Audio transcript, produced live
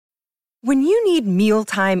When you need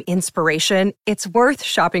mealtime inspiration, it's worth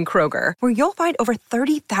shopping Kroger, where you'll find over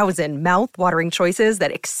 30,000 mouth-watering choices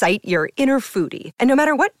that excite your inner foodie. And no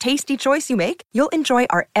matter what tasty choice you make, you'll enjoy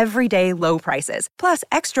our everyday low prices, plus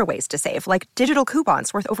extra ways to save, like digital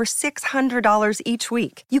coupons worth over $600 each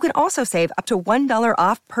week. You can also save up to $1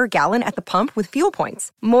 off per gallon at the pump with fuel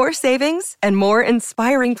points. More savings and more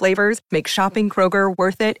inspiring flavors make shopping Kroger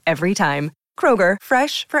worth it every time. Kroger,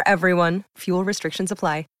 fresh for everyone. Fuel restrictions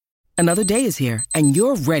apply. Another day is here, and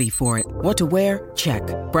you're ready for it. What to wear? Check.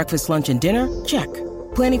 Breakfast, lunch, and dinner? Check.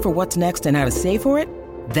 Planning for what's next and how to save for it?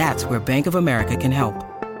 That's where Bank of America can help.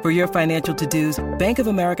 For your financial to-dos, Bank of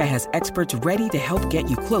America has experts ready to help get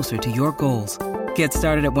you closer to your goals. Get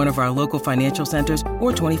started at one of our local financial centers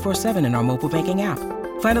or 24/7 in our mobile banking app.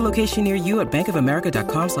 Find a location near you at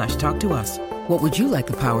bankofamerica.com/talktous. What would you like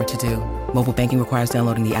the power to do? Mobile banking requires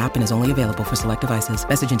downloading the app and is only available for select devices.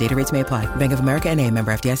 Message and data rates may apply. Bank of America N.A.,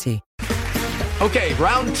 member FDIC. Okay,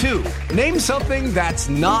 round two. Name something that's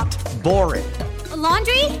not boring. A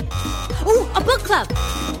laundry? Ooh, a book club.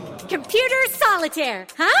 Computer solitaire,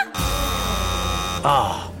 huh?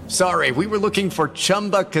 Ah, sorry, we were looking for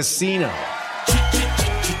Chumba Casino.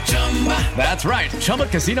 That's right,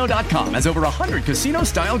 ChumbaCasino.com has over 100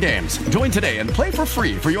 casino-style games. Join today and play for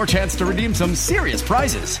free for your chance to redeem some serious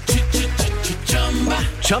prizes.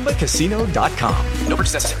 ChumbaCasino.com. No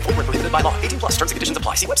purchase necessary. Void where prohibited by law. 18 plus. Terms and conditions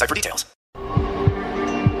apply. See website for details.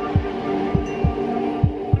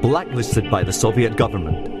 Blacklisted by the Soviet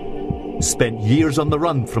government, spent years on the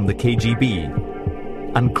run from the KGB,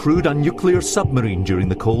 and crewed a nuclear submarine during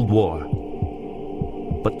the Cold War.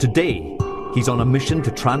 But today, he's on a mission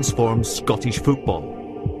to transform Scottish football.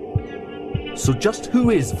 So just who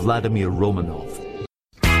is Vladimir Romanov?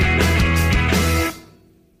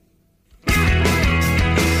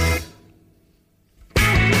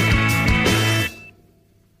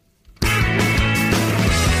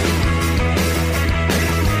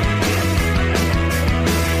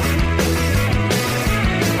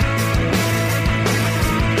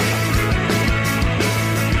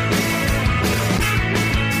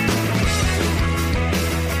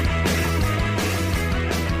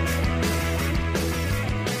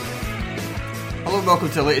 Welcome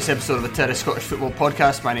to the latest episode of the Terrace Scottish Football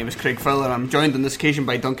Podcast. My name is Craig Fowler and I'm joined on this occasion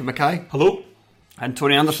by Duncan Mackay. Hello. And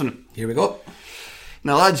Tony Anderson. Here we go.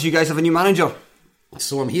 Now lads, you guys have a new manager.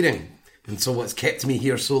 So I'm hearing. And so what's kept me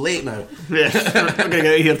here so late now? Yes, we're going to get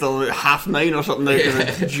out here till about 9:30 or something now.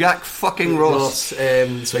 Jack fucking Ross.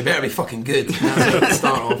 So he better be fucking good. That's how to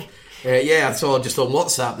start off. I saw just on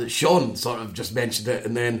WhatsApp that Sean sort of just mentioned it,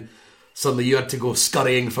 and then suddenly you had to go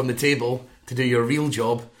scurrying from the table to do your real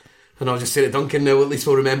job. And I was just saying to Duncan, now at least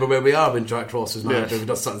we'll remember where we are when Jack Ross is manager. We've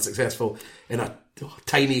done something successful in a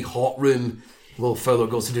tiny hot room. Will Fowler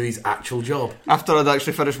goes to do his actual job. After I'd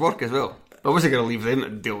actually finished work as well. I wasn't going to leave them to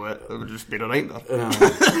deal with it. It would just be a nightmare.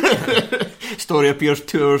 Story appears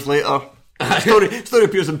 2 hours later. Story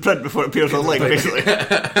appears in print before it appears online, basically.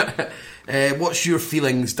 What's your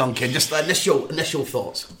feelings, Duncan? Just initial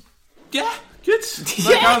thoughts. Yeah, good.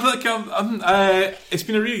 It's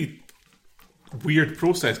been a really weird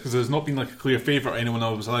process because there's not been like a clear favourite. Anyone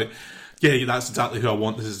else was like, yeah, that's exactly who I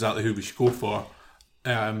want. This is exactly who we should go for.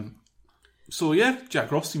 So yeah,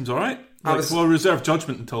 Jack Ross seems alright. We'll reserve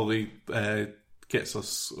judgment until they get to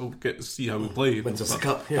see how we play. Wins us the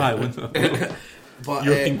cup. Yeah. But,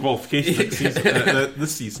 European qualification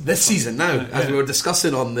this season. This season now, as we were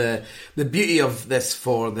discussing on the beauty of this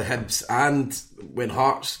for the Hibs and when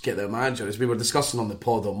Hearts get their manager, as we were discussing on the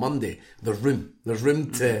pod on Monday, there's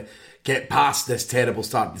room to get past this terrible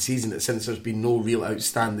start of the season since there's been no real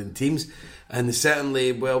outstanding teams. And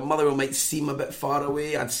certainly, well, Motherwell might seem a bit far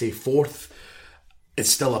away. I'd say fourth. It's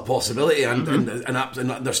still a possibility, and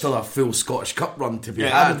there's still a full Scottish Cup run to be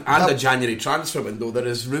had, and a January transfer window. There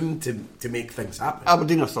is room to make things happen.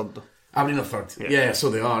 Aberdeen are third, though. Aberdeen are third. Yeah, so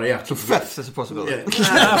they are, yeah. So fifth is a possibility.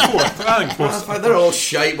 Yeah. Fourth. They're all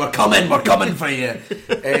shite. We're coming for you.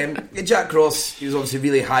 Jack Ross, he was obviously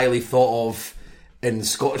really highly thought of in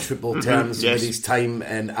Scottish football terms with his time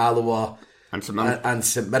in Alloa and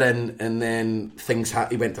St Mirren, and then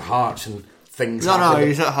he went to Hearts and things happened. No, he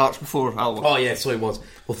was at Hearts before Alloa. Oh yeah, so he was.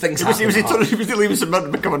 Well, things happened. He was leaving St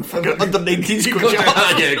Mirren becoming under-19s coach.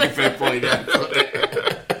 Yeah, good fair point, yeah.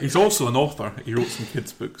 He's also an author. He wrote some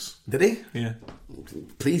kids' books. Did he? Yeah.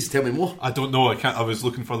 Please tell me more. I don't know. I was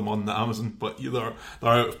looking for them on the Amazon, but they're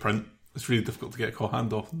out of print. It's really difficult to get a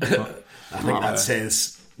hand off them. I think that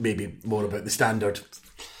says maybe more about the standard.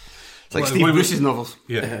 It's like Steve Bruce's novels.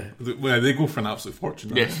 Yeah. They go for an absolute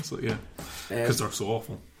fortune. Yes. Because they're so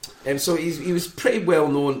awful. So he was pretty well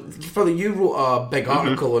known. Further, you wrote a big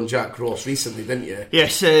article on Jack Ross recently, didn't you?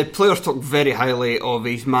 Yes, players talk very highly of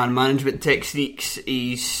his man management techniques,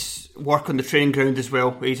 his work on the training ground as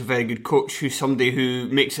well. He's a very good coach, who's somebody who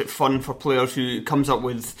makes it fun for players, who comes up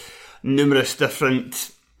with numerous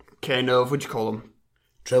different kind of, what do you call them?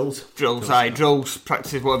 Drills,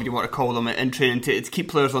 practices, whatever you want to call them, in training to keep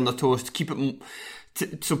players on their toes, to keep it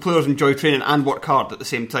so players enjoy training and work hard at the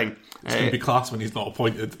same time. It's going to be class when he's not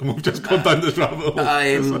appointed, and we've just gone down this rabbit hole. But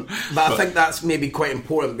I think that's maybe quite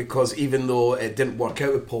important, because even though it didn't work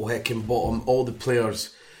out with Paul Heckingbottom, all the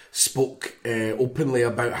players spoke openly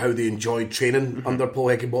about how they enjoyed training under Paul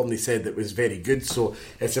Heckingbottom. They said it was very good, so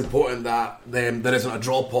it's important that there isn't a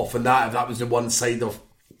drop off in that. If that was the one side of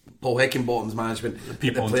Paul Heckingbottom's management,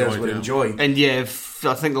 the players would enjoy. And I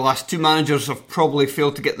think the last two managers have probably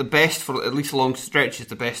failed to get the best, for at least long stretches,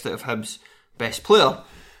 the best out of Hibs' best player,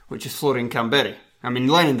 which is Florian Kamberi. I mean,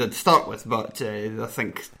 Lennon did start with, but I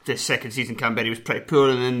think the second season Kamberi was pretty poor,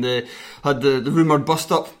 and then had the rumoured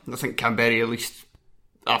bust up. I think Kamberi, at least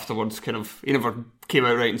afterwards, he never came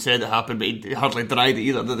out right and said it happened, but he hardly denied it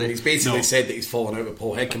either, did he? He's basically said that he's fallen out with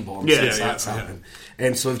Paul Heckingbottom since that's happened.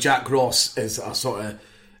 And so if Jack Ross is a sort of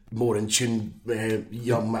more in tune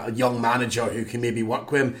young manager who can maybe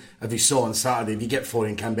work with him, if you saw on Saturday, if you get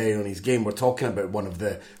Florian Kamberi on his game, we're talking about one of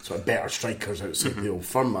the sort of better strikers outside the old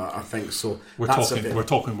firm, I think. So we're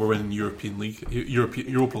winning European League,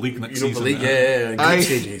 Europa League next Europa season. League, good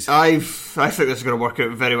stages. I think this is going to work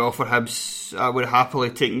out very well for Hibs. I would have happily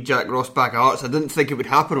taken Jack Ross back at Hearts. I didn't think it would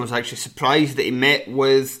happen. I was actually surprised that he met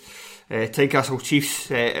with Tynecastle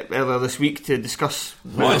Chiefs earlier this week to discuss.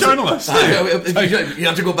 What a journalist! You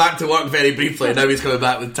have to go back to work very briefly. Now he's coming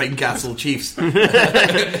back with Tynecastle Chiefs. Well,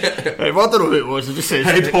 I don't know who it was. I just said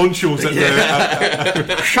head honchos in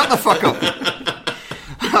there. Shut the fuck up.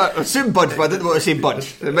 I assumed Budge, but I didn't want to say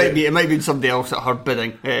Budge. It might be somebody else at her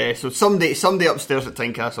bidding. So somebody upstairs at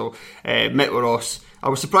Tynecastle met with Ross. I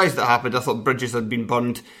was surprised that happened. I thought bridges had been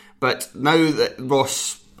burned, but now that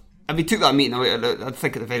Ross, if he took that meeting, I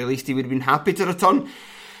think at the very least he would have been happy to return.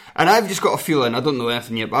 And I've just got a feeling, I don't know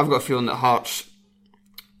anything yet, but I've got a feeling that Hearts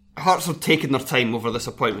are taking their time over this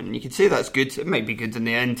appointment. And you could say that's good. It might be good in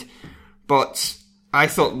the end. But I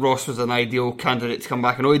thought Ross was an ideal candidate to come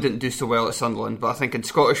back. I know he didn't do so well at Sunderland, but I think in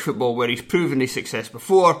Scottish football, where he's proven his success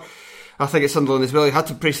before, I think at Sunderland as well, he had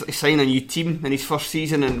to basically sign a new team in his first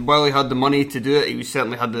season. And while he had the money to do it, he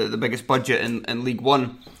certainly had the biggest budget in League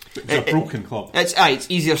One. It's a broken club.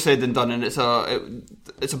 It's easier said than done, and it's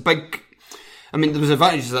a big. I mean, there was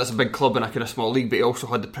advantages that it's a big club in a kind of small league, but he also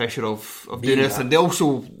had the pressure of doing this. And they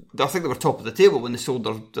also, I think they were top of the table when they sold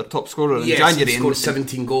their top scorer in January. He scored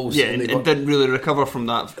 17 goals. Yeah, and didn't really recover from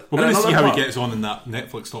that. We're going to see how he gets on in that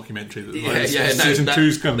Netflix documentary. Season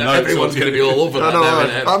 2's coming out. Everyone's going to be all over that.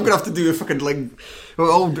 I'm going to have to do a fucking binge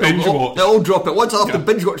watch. They'll all drop it. Once I have to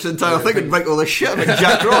binge watch the entire thing and write all this shit about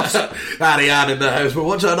Jack Ross. Ariane in the house. We're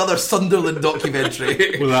watching another Sunderland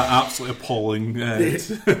documentary. With that absolutely appalling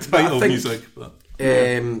title music.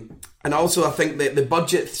 And also I think that the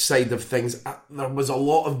budget side of things, there was a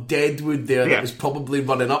lot of deadwood there that was probably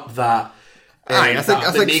running up that. I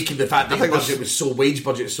think the fact that the wage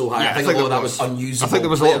budget was so high. I think a lot of that was unusable. I think there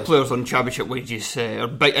was a lot of players on championship wages,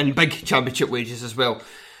 and big championship wages as well.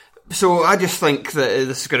 So I just think that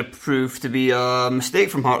this is going to prove to be a mistake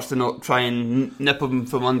from Hearts to not try and nip him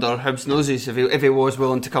from under Hibs' noses if he was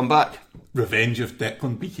willing to come back. Revenge of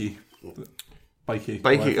Declan Beakey.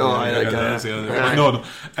 Bikey. Or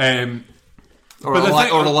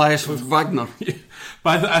Elias with Wagner.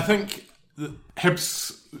 But I think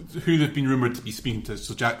Hibs, who they've been rumoured to be speaking to,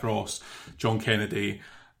 so Jack Ross, John Kennedy,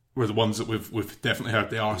 were the ones that we've definitely heard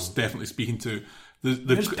they are definitely speaking to.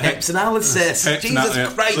 There's Pep's analysis.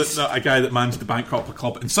 Jesus Christ! A guy that managed to bankrupt a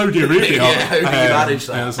club in Saudi Arabia. How did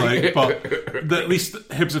you manage that? But at least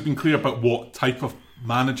Hibs have been clear about what type of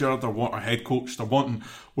manager they want or head coach they're wanting,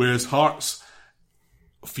 whereas Hearts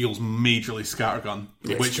feels majorly scattergun,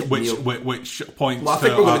 which points. Well, I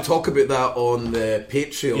think we're going to talk about that on the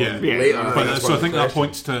Patreon later. But so I think that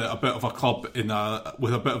points to a bit of a club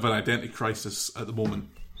with a bit of an identity crisis at the moment.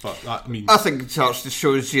 But I think Hearts just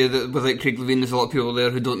shows you that without Craig Levein, there's a lot of people there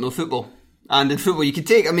who don't know football. And in football, you can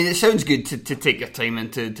take. I mean, it sounds good to take your time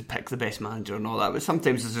and to pick the best manager and all that, but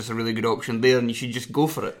sometimes there's just a really good option there, and you should just go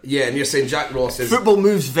for it. Yeah, and you're saying Jack Ross is football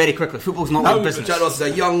moves very quickly. Football's not like business. Jack Ross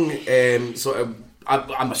is a young sort of.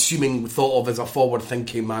 I'm assuming thought of as a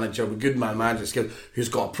forward-thinking manager with good manager skills, who's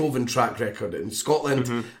got a proven track record in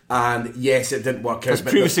Scotland. And yes, it didn't work out. Has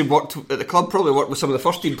previously worked at the club, probably worked with some of the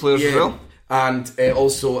first team players as well. And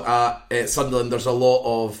also at Sunderland, there's a lot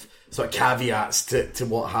of sort of caveats to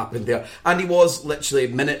what happened there. And he was literally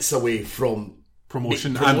minutes away from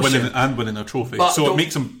promotion. And winning a trophy. But so it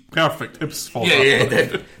makes him perfect Hibs for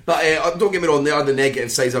that. But don't get me wrong, there are the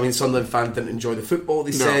negative sides. I mean, Sunderland fans didn't enjoy the football,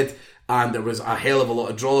 they said, and there was a hell of a lot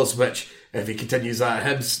of draws, which, if he continues that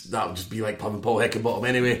at Hibs, that'll just be like pumping Paul Heckingbottom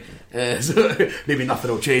anyway. So maybe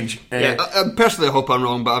nothing will change. Personally, I hope I'm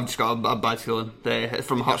wrong, but I've just got a bad feeling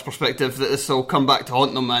from Hearts' perspective that this will come back to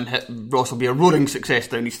haunt them, and Ross will be a roaring success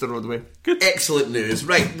down Easter Road way. Good. Excellent news.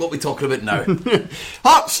 Right, what are we talking about now?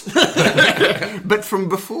 Hearts! But from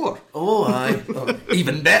before. Oh, aye.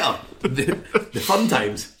 Even better. The fun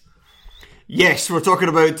times. Yes, we're talking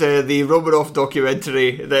about the Romanoff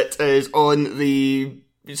documentary that is on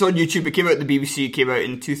it's on YouTube. It came out at the BBC. It came out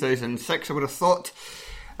in 2006, I would have thought.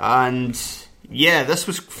 And yeah, this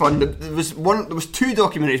was fun. There was two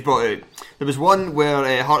documentaries brought out. There was one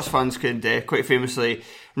where Hearts fans could quite famously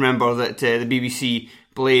remember that the BBC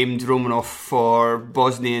blamed Romanoff for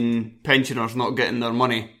Bosnian pensioners not getting their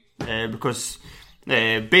money because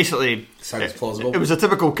basically sounds plausible. It was a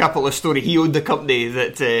typical capitalist story. He owned the company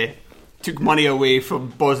that took money away from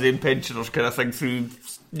Bosnian pensioners, kind of thing, through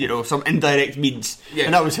some indirect means,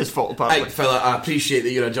 and that was his fault apparently. Right, fella, I appreciate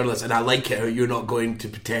that you're a journalist, and I like it how you're not going to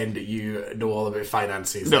pretend that you know all about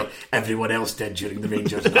finances like everyone else did during the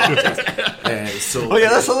Rangers and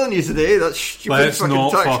that's other news today. That's stupid. Let's fucking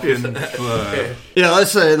not tax fucking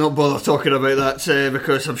let's not bother talking about that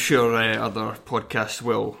because I'm sure other podcasts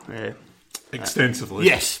will extensively.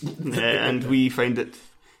 Yes, and we find it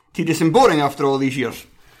tedious and boring after all these years.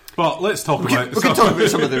 But let's talk about... We can talk about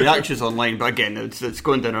some of the reactions online, but again, it's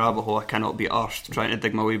going down a rabbit hole. I cannot be arsed trying to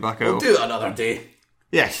dig my way back out. We'll do it another day.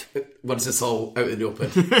 Yes. Once it's all out in the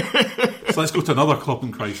open. So let's go to another club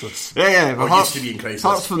in crisis. Yeah. Or Hearts, used to be in crisis.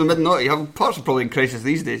 Hearts from the mid-noughties. Hearts are probably in crisis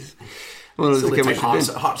these days. Well, it's the only time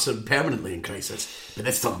Hearts are permanently in crisis. But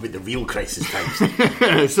let's talk about the real crisis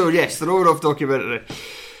times. So yes, the Romanoff documentary.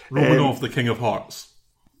 Romanoff, the King of Hearts.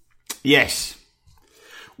 Yes.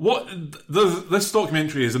 This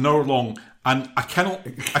documentary is an hour long, and I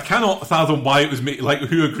cannot fathom why it was made. Like,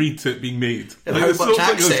 who agreed to it being made? And how much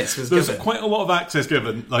access was given? There's quite a lot of access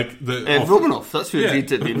given. Like Romanoff, that's who agreed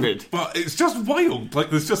to it being made. But it's just wild. Like,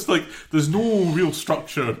 there's no real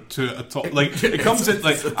structure to it at all. Like, it comes in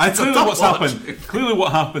like Clearly,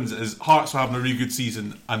 what happens is Hearts are having a really good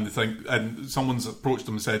season, and someone's approached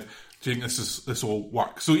them and said, "Do you think this will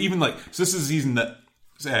work?" So even this is a season that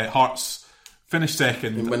Hearts finish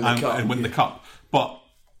second and win the cup, but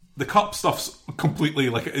the cup stuff's completely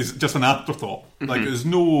is just an afterthought. Like there's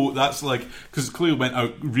no because it clearly went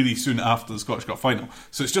out really soon after the Scottish Cup final,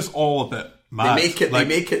 so it's just all a bit mad. They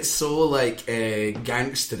make it so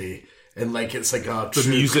gangstery. And it's like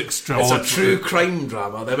it's a true crime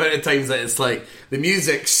drama. The amount of times that it's like the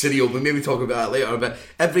music's surreal, but maybe talk about that later. But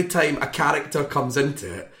every time a character comes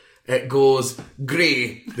into it, it goes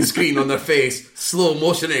grey, the screen on their face, slow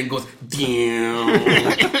motion, and goes damn.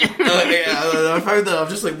 I found that I'm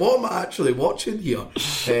just like, what am I actually watching here?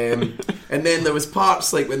 And then there was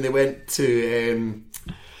parts like when they went to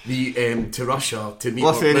to Russia to meet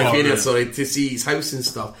Lithuania, to see his house and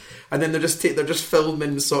stuff. And then they're just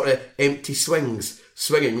filming sort of empty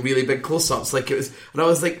swinging really big close-ups like it was, and I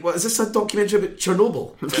was like, what is this, a documentary about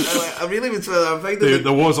Chernobyl? I really was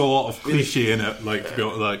there was a lot of cliche in it,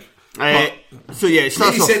 so yeah, it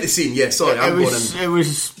starts off, set the scene. Yeah, sorry, it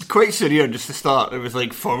was quite surreal just to start. It was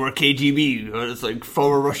like former KGB, or it's like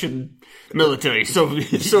former Russian military,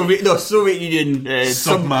 Soviet Union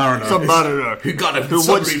submariner who got a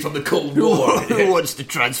submarine from the Cold War, who wants to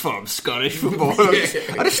transform Scottish football.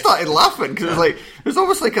 I just started laughing because it was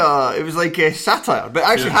almost like a satire, but it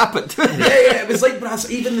actually happened. It was like brass.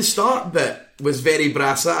 Even the start bit was very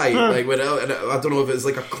brass eye. Like when I don't know if it was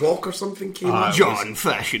like a clock or something came on. John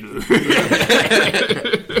Fashion.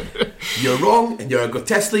 You're wrong, and you're a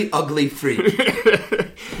grotesquely ugly freak.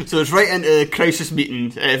 So it's right into a crisis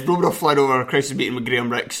meeting. Romanoff flying over a crisis meeting with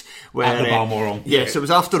Graham Rix. At the Balmoral. Yes, it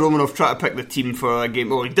was after Romanoff tried to pick the team for a game.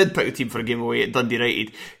 Well, he did pick the team for a game away at Dundee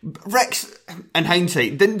United. Rix, in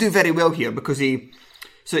hindsight, didn't do very well here because he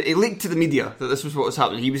leaked to the media that this was what was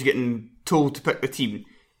happening. He was getting told to pick the team,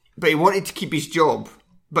 but he wanted to keep his job,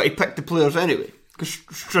 but he picked the players anyway. Because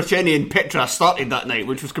Stracheny and Petra started that night,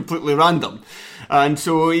 which was completely random. And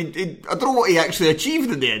so I don't know what he actually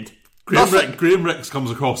achieved in the end. Graham Rix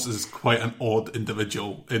comes across as quite an odd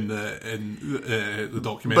individual in the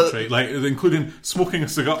documentary, including smoking a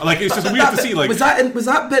cigar. It's just weird to see. Was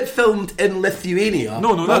that bit filmed in Lithuania?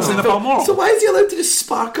 No, that's in the Balmoral. So why is he allowed to just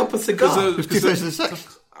spark up a cigar? It was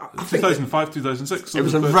 2006. 2005, 2006. So it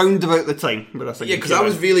was around about the time where I think. Yeah, because I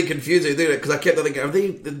was really confused doing it, because I kept thinking, are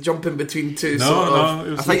they jumping between two?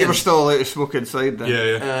 No. I think they were still allowed to smoke inside then.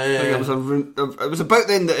 Yeah. I think it was about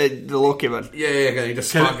then that the law came in. Yeah, he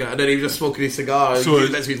just smoking it, and then he was just smoking his cigar. So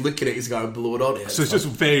he was looking at his cigar and blowing on it. So it's just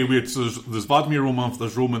very weird. So there's Vladimir Romanov,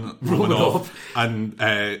 there's Romanov, and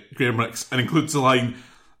Graham Rix, and includes the line,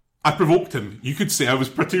 I provoked him. You could say I was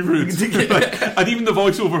pretty rude. And even the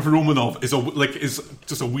voiceover for Romanov is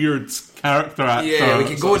just a weird character actor. Yeah, we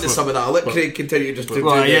can go into some of that. I'll let Craig continue just to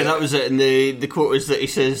that was it. And the quote is that he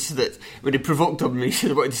says that when he provoked him, he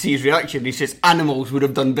said, I wanted to see his reaction. He says, animals would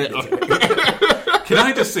have done better. Can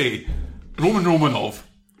I just say, Romanov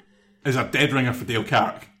is a dead ringer for Dale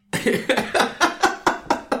Carrick.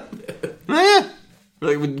 Yeah.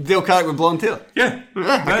 Like with Dale Carrick with blonde hair. Yeah.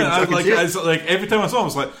 I like every time I saw him, I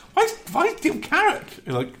was like, why is Dale Carrick?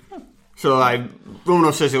 You're like, So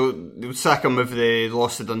Romanov says they would sack him if they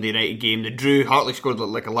lost the Dundee United game. They drew. Hartley scored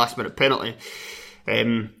like a last minute penalty.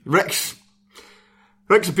 Rix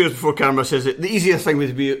appears before camera, says that the easier thing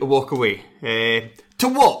would be a walk away. To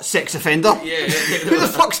what, sex offender? Yeah. Who the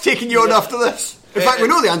fuck's taking you on after this? In fact, we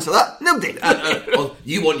know the answer to that. Nobody. Well,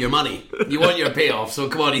 you want your money. You want your payoff. So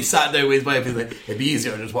come on, he sat down with his wife and he's like, it'd be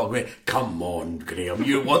easier to just walk away. Come on, Graham,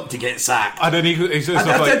 you want to get sacked. And then he says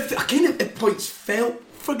I kind of at points felt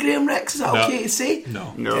for Graham Rix. Is that okay to say?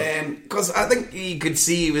 No. Because I think you could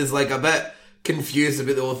see he was like a bit confused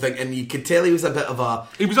about the whole thing, and you could tell he was a bit of a...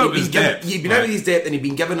 He was out of his depth. He'd been out of his depth, and he'd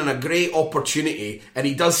been given a great opportunity, and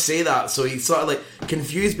he does say that, so he's sort of like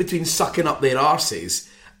confused between sucking up their arses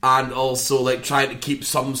and also like trying to keep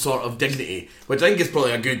some sort of dignity, which I think is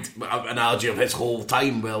probably a good analogy of his whole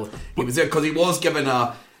time. Well, he was there because he was given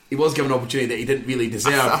an opportunity that he didn't really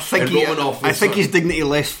deserve. I think his dignity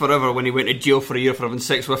left forever when he went to jail for a year for having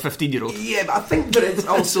sex with a 15-year-old. Yeah, but I think that it's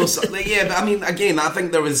also but I mean, again, I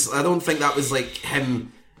don't think that was like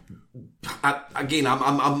him.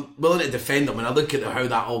 I'm willing to defend him, and I look at how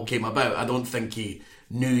that all came about. I don't think he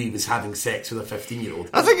knew he was having sex with a 15-year-old.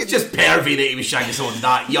 I think it's just pervy that he was shagging someone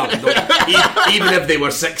that young, even if they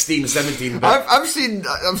were 16, 17. But I've seen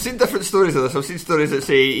different stories of this. I've seen stories that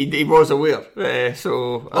say he was aware. Right.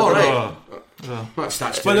 But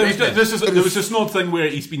there was this odd thing where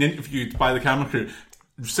he's been interviewed by the camera crew,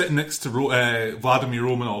 sitting next to Vladimir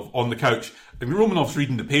Romanov on the couch. And Romanov's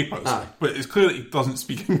reading the papers, but it's clear that he doesn't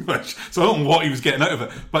speak English. So I don't know what he was getting out of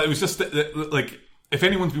it. But it was just like, if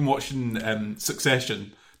anyone's been watching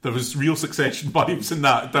Succession, there was real Succession vibes in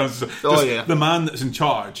that. The man that's in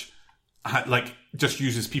charge just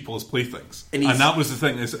uses people as playthings, and that was the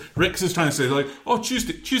thing. Is Rix is trying to say like, oh,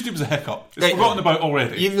 Tuesday was a hiccup. It's forgotten about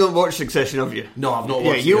already. You've not watched Succession, have you? No, I've not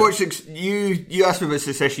watched. Yeah, you asked me about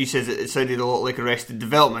Succession. You said it sounded a lot like Arrested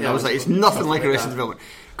Development. I was like, it's nothing like Arrested Development.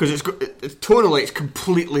 Because it's tonally, it's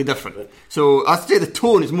completely different. So I'd say the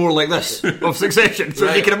tone is more like this of Succession.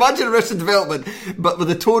 So you can imagine Arrested Development, but with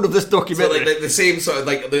the tone of this documentary. So like the same sort of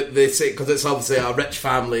like they say, because it's obviously a rich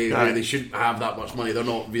family where they shouldn't have that much money. They're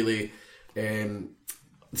not really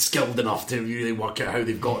skilled enough to really work out how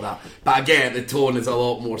they've got that. But again, the tone is a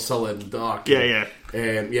lot more sullen, dark. Yeah.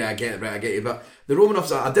 I get it. Right, I get you. But the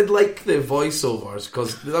Romanovs, I did like the voiceovers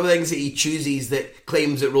because the other things that he chooses that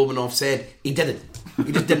claims that Romanov said, he didn't.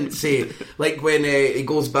 He just didn't say. Like when he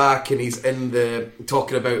goes back and he's in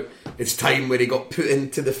talking about his time where he got put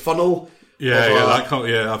into the funnel. I've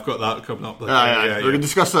got that coming up. We can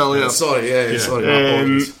discuss that later. Sorry. So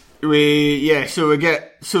then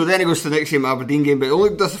he goes to the next game, Aberdeen game, but it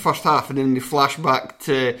only does the first half, and then they flash back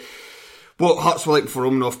to what Hearts were like before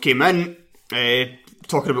Romanov came in,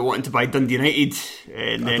 talking about wanting to buy Dundee United,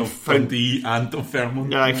 and then Dundee and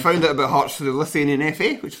Dunfermline. I found out about Hearts through the Lithuanian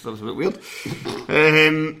FA, which was a bit weird.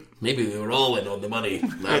 Maybe they were all in on the money.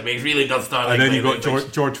 That really does start. And then you got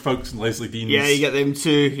George Foulkes and Leslie Dean. Yeah, you get them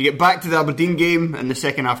too. You get back to the Aberdeen game, and the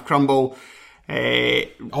second half crumble.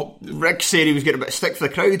 Rick said he was getting a bit of stick for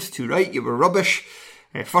the crowd. Too right, you were rubbish.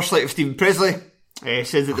 First light of Stephen Presley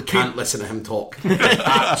says that I can't listen to him talk. It's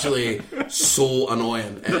actually so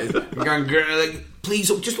annoying.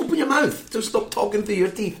 Please, just open your mouth. Just stop talking through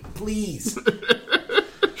your teeth, please.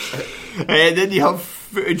 Then you have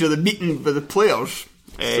footage of the meeting with the players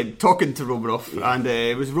talking to Romanov, and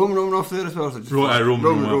was Roman Romanov there as well? Roman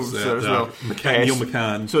Romanov there as well. Neil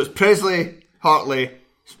McCann. So it's Presley, Hartley,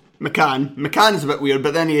 McCann. McCann's a bit weird,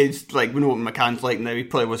 but then he is like, we know what McCann's like now. He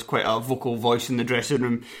probably was quite a vocal voice in the dressing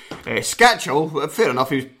room. Scatchell, fair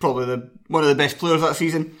enough, he was probably one of the best players that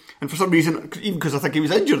season. And for some reason, even because I think he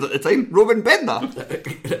was injured at the time, Robin Bender.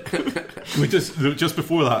 Just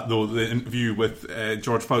before that, though, the interview with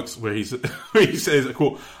George Foulkes, where he says,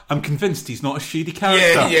 quote, "I'm convinced he's not a shady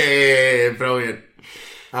character." Yeah, brilliant.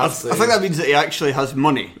 I think that means that he actually has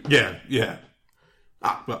money. Yeah.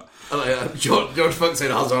 But George Foxen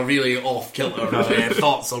has a really off-kilter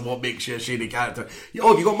thoughts on what makes you a shady character.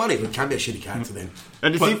 Oh, you got money? Well, it can't be a shady character then.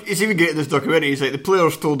 And it's even great in this documentary. He's like, the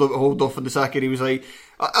players told him to hold off on the sack, and he was like,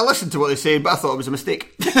 I listened to what they said, but I thought it was a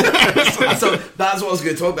mistake. So that's what I was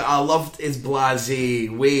going to talk about. I loved his blasé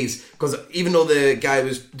ways, because even though the guy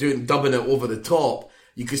was dubbing it over the top,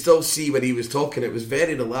 you could still see when he was talking, it was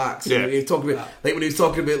very relaxed. Yeah. When he was talking about, when he was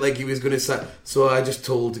talking about, like, he was going to say, so I just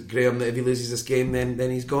told Graham that if he loses this game, then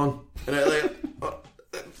he's gone. And I like,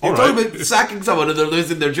 you're talking about sacking someone and they're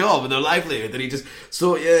losing their job and their livelihood, and he just,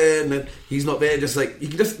 and then he's not there, just like, you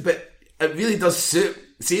can just, but it really does suit,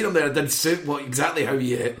 seeing him there did suit exactly how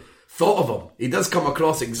you thought of him. He does come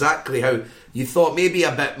across exactly how you thought, maybe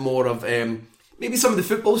a bit more of, maybe some of the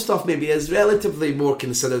football stuff maybe is relatively more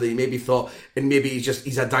considered than you maybe thought, and maybe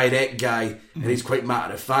he's a direct guy and he's quite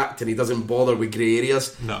matter of fact and he doesn't bother with grey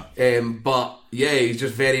areas. No. But yeah, he's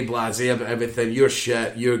just very blasé about everything. You're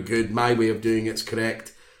shit, you're good, my way of doing it's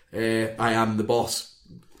correct. I am the boss.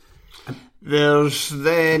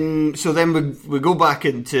 Then we go back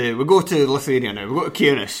into, we go to Lithuania now, we go to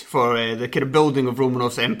Cairns for the kind of building of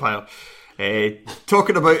Romanov's empire.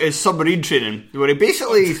 Talking about his submarine training, where he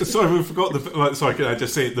basically... Sorry, we forgot sorry, can I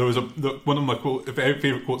just say, there was one of my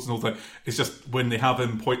favourite quotes in all time, is just when they have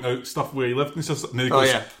him point out stuff where he lived, and he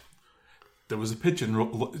goes, there was a pigeon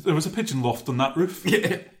loft on that roof.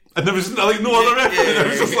 Yeah. And there was like no other reference. It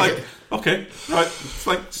was just like, okay, right,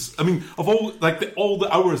 thanks. I mean, of all the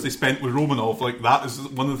hours they spent with Romanov, like that is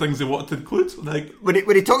one of the things they wanted to include. Like when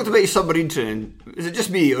he talked about his submarine training, is it just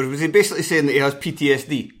me, or was he basically saying that he has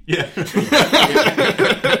PTSD? Yeah.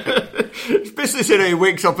 He's basically saying he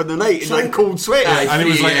wakes up in the night in like cold sweat, and he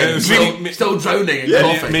was like, still drowning in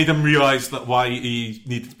coffee. It made him realise that why he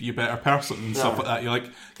needed to be a better person and stuff like that. You're like,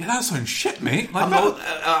 yeah, that sounds shit, mate. Like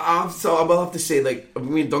so I will have to say, like,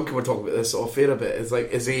 me and Duncan were talking about this off air a bit. It's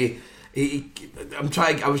like, is he I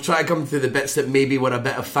was trying to come through the bits that maybe were a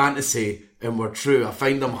bit of fantasy and were true. I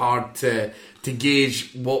find them hard to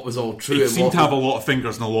gauge what was all true. He seemed to have a lot of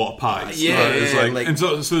fingers and a lot of pies. And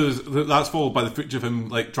so that's followed by the footage of him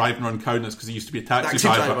like driving around Kaunas because he used to be a taxi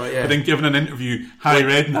driver. But then giving an interview Harry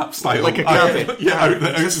Redknapp style, like a cabin,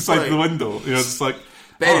 outside the window. You know, it's like.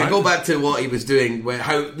 But go back to what he was doing,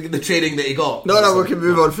 how the training that he got. No, we can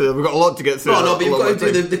move on for that. We've got a lot to get through. No, but you've got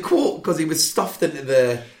to do the quote, because he was stuffed into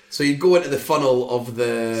the. So you'd go into the funnel of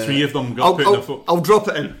the. Three of them got put in the foot. I'll drop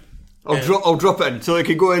it in. I'll drop it in so they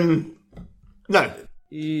could go in now.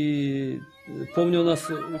 And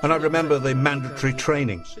I remember the mandatory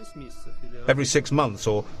training. Every 6 months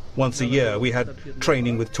or once a year we had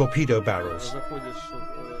training with torpedo barrels.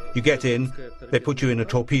 You get in, they put you in a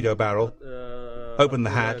torpedo barrel, open the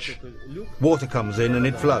hatch, water comes in and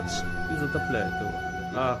it floods.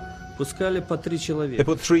 They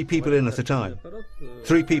put 3 people in at a time.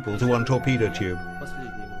 3 people to one torpedo tube.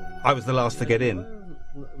 I was the last to get in.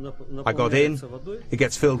 I got in, it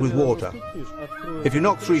gets filled with water. If you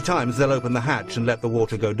knock 3 times, they'll open the hatch and let the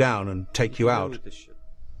water go down and take you out.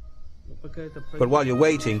 But while you're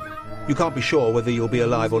waiting, you can't be sure whether you'll be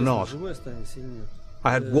alive or not.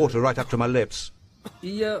 I had water right up to my lips.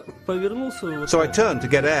 So I turned to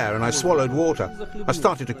get air and I swallowed water. I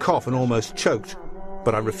started to cough and almost choked,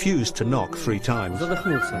 but I refused to knock 3 times.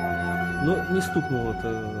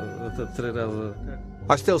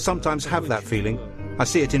 I still sometimes have that feeling. I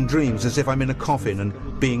see it in dreams as if I'm in a coffin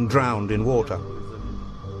and being drowned in water.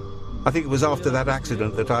 I think it was after that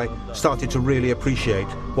accident that I started to really appreciate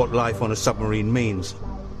what life on a submarine means,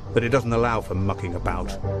 that it doesn't allow for mucking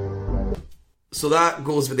about. So that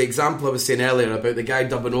goes with the example I was saying earlier about the guy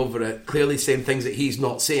dubbing over it, clearly saying things that he's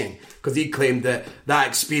not saying, because he claimed that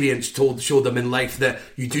experience showed him in life that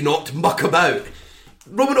you do not muck about.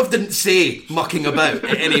 Romanov didn't say mucking about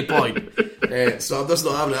at any point. So I'm just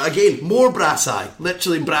not having it. Again, more brass eye.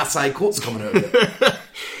 Literally brass eye quotes coming out of it.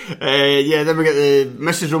 Then we get the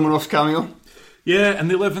Mrs. Romanov's cameo. Yeah, and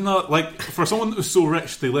they live in that, like, for someone that was so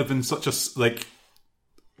rich, they live in such a, like,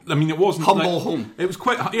 I mean, it wasn't humble home. It was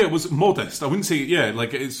quite, it was modest. I wouldn't say,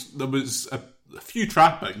 like, there was a few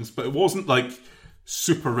trappings, but it wasn't, like,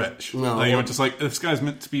 super rich. No. Like, you were just like, this guy's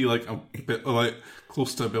meant to be, like, a bit, like,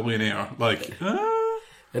 close to a billionaire. Like,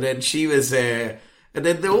 And then she was, and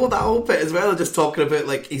then that whole bit as well, just talking about,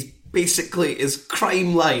 like, his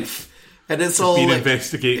crime life. And it's all being like,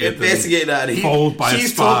 investigated and followed by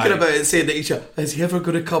she's a spy. Talking about it, saying that is he ever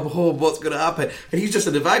going to come home? What's going to happen? And he's just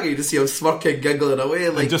in the back, you just see him smirking, giggling away,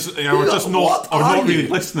 like, we're not really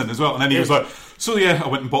listening as well. And then he was like, so I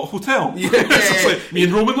went and bought a hotel. It's like, me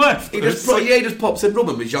and Roman left. He just pops in.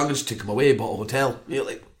 Roman was young and just took him away, bought a hotel. You're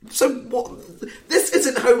like, So what? This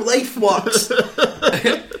isn't how life works.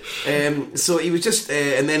 So he was just,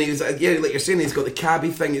 and then he was, like you're saying, he's got the cabbie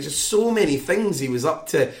thing. It's just so many things he was up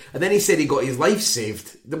to. And then he said he got his life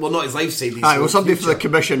saved. Well, not his life saved. Somebody for the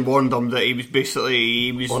commission warned him that he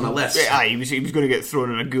was on a list. He was going to get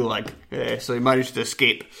thrown in a gulag. So he managed to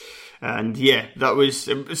escape. And yeah,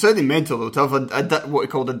 it sounded mental though, to have what he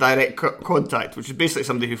called a direct contact, which is basically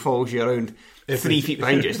somebody who follows you around 3 feet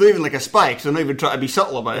behind you. It's not even like a spy, because they're not even trying to be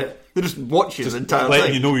subtle about it. They just watch you the entire time.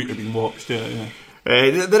 Letting you know you're being watched, yeah.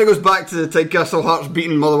 Then it goes back to the Tynecastle Hearts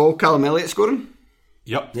beating Motherwell, Callum Elliott scoring.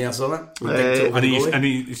 Yep. Yeah, I saw that. And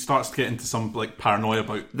he starts to get into some like paranoia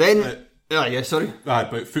about...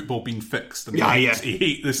 About football being fixed. And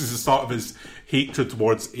this is the start of his hatred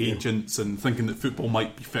towards agents and thinking that football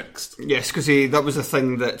might be fixed. Yes, because that was the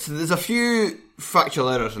thing that... There's a few factual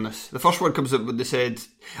errors in this. The first one comes up when they said...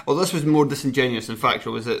 Although this was more disingenuous than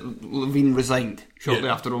factual, was that Levine resigned shortly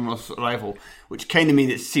after Romanov's arrival, which kind of made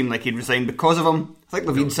it seem like he'd resigned because of him. I think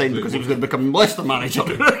Levine signed because he was going to become Leicester manager.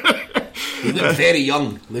 He looked very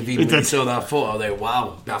young, Levine, when he saw that photo. There,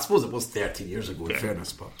 wow. I suppose it was 13 years ago, in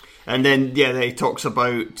fairness. But. And then, he talks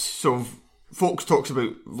about... So, Folks talks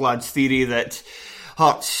about Vlad's theory that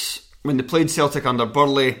Hearts, when they played Celtic under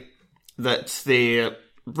Burley, that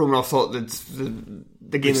Romanov thought that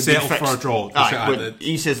the game had been fixed. For a draw.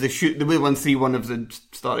 He says they would have won 3-1 if they'd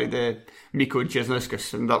started Miko and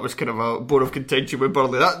Chesniskas, and that was kind of a bone of contention with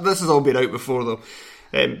Burley. This has all been out before, though.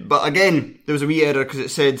 But again, there was a wee error,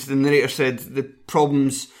 because the narrator said the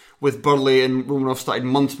problems with Burley and Romanov started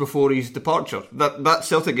months before his departure. That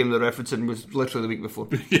Celtic game they're referencing was literally the week before.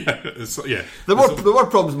 There were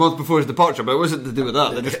problems months before his departure, but it wasn't to do with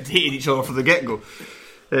that. They just hated each other from the get-go.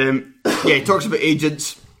 He talks about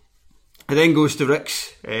agents, and then goes to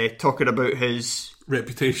Ricks, talking about his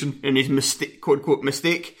reputation and his mistake, quote-unquote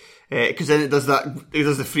mistake, because then it does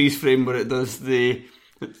the freeze frame where it does the...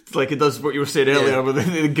 Like it does what you were saying earlier with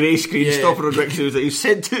the grey screen stopper on Ricks. He was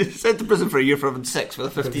sent to prison for a year for having sex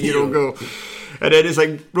with a 15-year-old girl. And then it's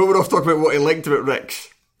like Romanoff talking about what he liked about Ricks,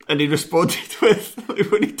 and he responded with,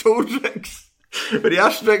 when he told Ricks, when he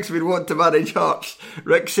asked Ricks if he'd want to manage Hearts,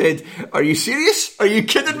 Ricks said, "Are you serious? Are you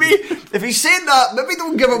kidding me? If he said that, maybe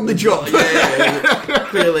don't give him the job."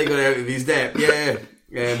 Clearly going out of his depth.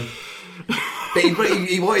 But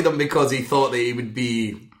he wanted him because he thought that he would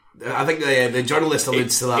be... I think the journalist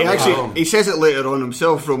alludes to that. He says it later on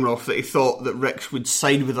himself, Romanoff, that he thought that Ricks would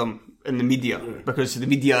side with him in the media because the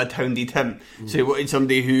media had hounded him. So he wanted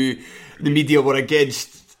somebody who the media were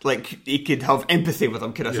against, like he could have empathy with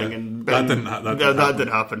him, kind of thing. And that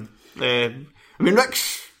didn't happen. I mean,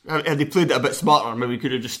 Ricks, had he played it a bit smarter, maybe he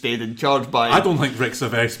could have just stayed in charge by... I don't think Rick's a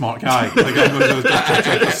very smart guy. Like, I'm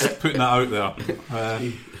just putting that out there.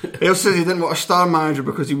 He also says he didn't want a star manager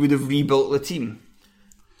because he would have rebuilt the team.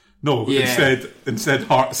 No, instead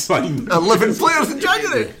Hearts signed 11 players in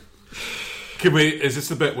January. Is this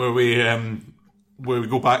the bit where we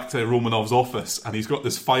go back to Romanov's office and he's got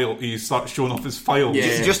this file? He starts showing off his file.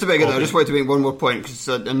 Just a bit ago, I just wanted to make one more point because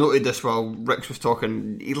I noted this while Ricks was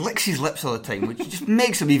talking. He licks his lips all the time, which just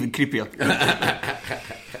makes him even creepier.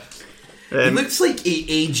 He looks like he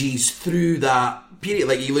ages through that period.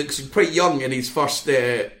 Like he looks pretty young in his first.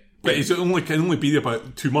 But he can only be there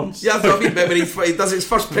about 2 months. Yeah, that's what I mean. But when he does his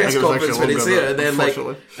first press conference when he's there, and then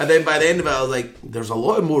by the end of it, I was like, "There's a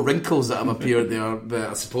lot of more wrinkles that have appeared there."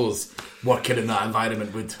 But I suppose working in that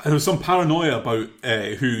environment would. And there was some paranoia about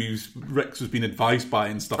who Ricks was being advised by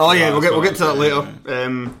and stuff. We'll get to that later.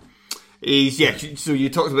 So you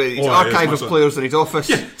talked about his archive of players in his office.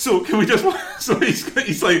 Yeah, so can we just... So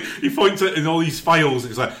he's like, he points out in all these files,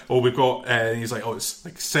 he's like, we've got... he's like, it's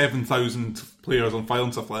like 7,000 players on file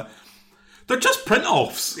and stuff like that. They're just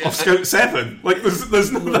print-offs of Scout 7. Like,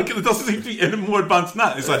 there's no... Like, it doesn't seem to be any more advanced than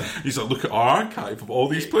that. It's like, he's like, look at our archive of all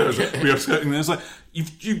these players we are scouting. And it's like,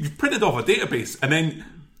 you've printed off a database, and then...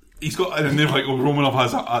 He's got, and they're like, Romanov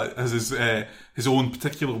has his own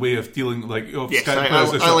particular way of dealing, like, yes,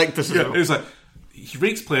 I like this. It was like he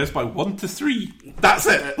rates players by 1 to 3. That's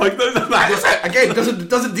it. Like that's it. Again,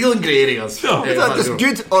 doesn't deal in grey areas. No, that's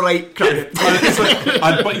good. All right, crap.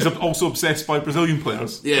 But he's also obsessed by Brazilian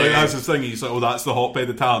players. Yeah, that's his thing. He's like, that's the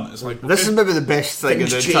hotbed of talent. It's like this is maybe the best thing in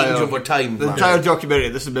the entire over time. The entire documentary.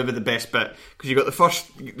 This is maybe the best bit because you got the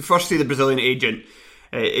first see the Brazilian agent.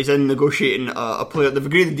 Is in negotiating a player. They've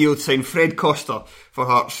agreed a deal to sign Fred Costa for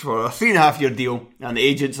Hearts for a 3.5 year deal, and the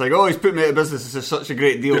agent's like, "Oh, he's put me out of business. This is such a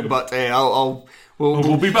great deal, but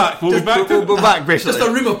we'll be back. We'll be back. Basically, just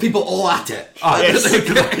a room of people all at it. Yes.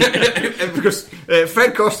 Because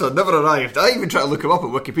Fred Costa never arrived. I even tried to look him up at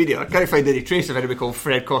Wikipedia. I can't find any trace of anybody called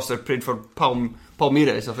Fred Costa. Played for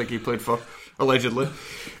Palmeiras, I think he played for. Allegedly.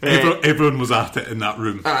 Everyone was at it in that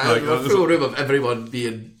room. A full room of everyone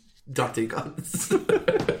being dirty guns.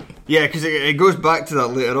 Yeah, because it goes back to that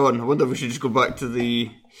later on. I wonder if we should just go back to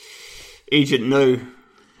the agent now.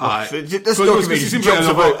 This document just jumps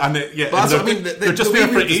about. That's what I mean. They're just there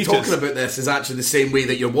for ages. Talking about this is actually the same way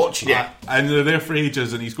that you're watching it. And they're there for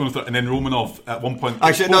ages, and he's going through. And then Romanov at one point.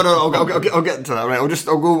 Actually, no. I'll get into that. Right. I'll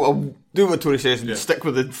do what Tony says and stick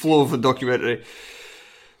with the flow of the documentary.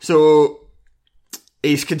 So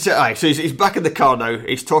he's he's back in the car now.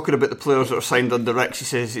 He's talking about the players that are signed under Ricks. He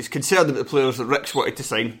says he's concerned about the players that Ricks wanted to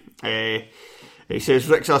sign. He says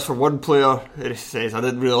Ricks asked for one player. He says I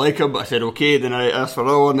didn't really like him, but I said okay. Then I asked for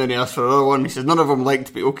another one. Then he asked for another one. He says none of them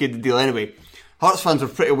liked, but okayed the deal anyway. Hearts fans were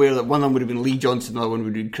pretty aware that one of them would have been Lee Johnson, the other one would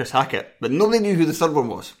have been Chris Hackett, but nobody knew who the third one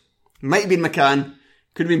was. Might have been McCann,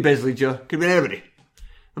 could have been Besleger, could have been anybody.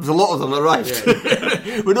 There was a lot of them that arrived.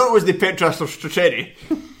 Yeah. We know it was the Petras or Stracheri,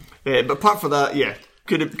 but apart from that,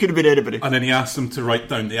 could have been anybody. And then he asked them to write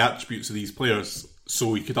down the attributes of these players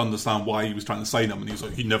so he could understand why he was trying to sign them, and he was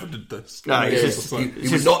like, he never did this. He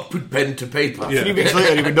would not put pen to paper. 3 weeks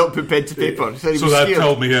later, he would not put pen to paper. So that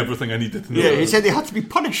told me everything I needed to know. Yeah, he said they had to be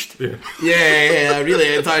punished. Yeah, really,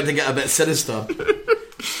 it started to get a bit sinister.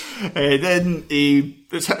 Then he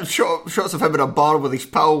shots of him in a bar with his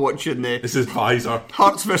pal watching this is Pfizer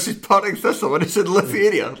Hearts versus Partick Thistle, and it's in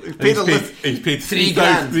Lithuania. He's paid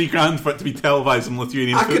 $3,000 for it to be televised in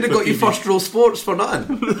Lithuanian. I could have got you first row sports for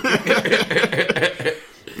nothing.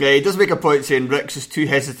 Yeah, he does make a point saying Ricks is too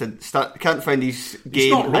hesitant, can't find his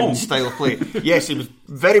game and style of play. Yes, he was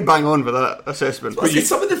very bang on with that assessment. Well,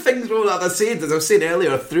 some of the things, that I was saying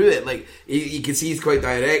earlier through it, like you can see he's quite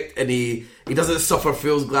direct, and he doesn't suffer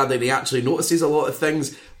fools gladly, and he actually notices a lot of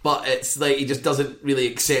things, but it's like he just doesn't really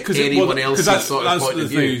accept anyone else's sort of point of view. That's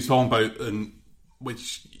the thing he's talking about, and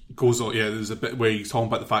which goes on. Yeah, there's a bit where he's talking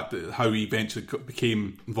about the fact that how he eventually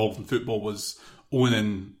became involved in football was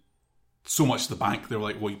owning so much of the bank. They were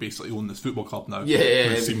like, well, you basically own this football club now. And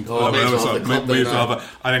then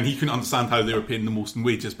he couldn't understand how they were paying the most in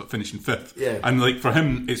wages but finishing fifth. And like for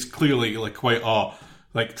him, it's clearly like quite a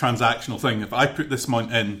transactional thing. If I put this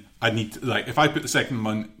amount in, I need to, like, if I put the second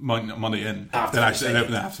amount of money in, then I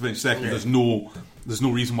have to finish second. There's no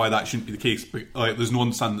reason why that shouldn't be the case. But like, there's no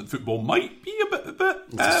understanding that football might be a bit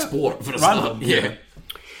it's a sport for random.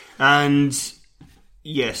 And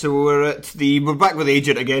so we're back with the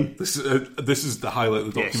agent again. This is the highlight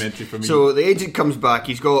of the documentary for me. So the agent comes back.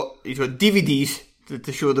 He's got DVDs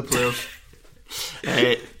to show the players,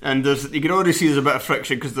 and you can already see there's a bit of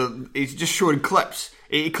friction because he's just showing clips.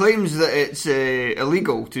 He claims that it's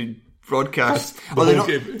illegal to broadcast.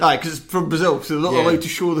 Because it's from Brazil, so they're not allowed to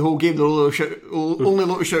show the whole game. They're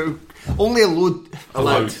only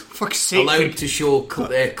allowed. Fuck's sake! Allowed to show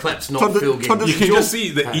clips, not full game. You can just see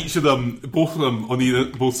that each of them, both of them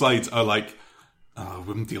on both sides, are like,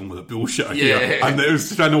 I'm dealing with a bullshit here, and they're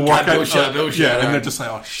just trying to work out. Bullshit, and they're just like,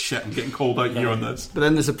 oh shit, I'm getting called out here on this. But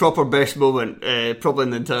then there's a proper best moment, probably in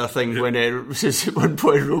the entire thing, when says at one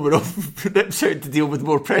point Romanov nips out to deal with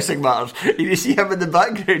more pressing matters. You see him in the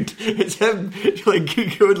background. It's him like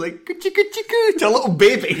going like to a little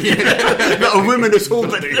baby that a woman is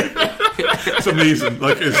holding. It's amazing.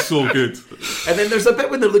 Like, it's so good. And then there's a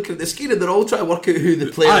bit when they're looking at the screen and they're all trying to work out who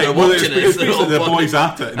the player they're watching is. The boys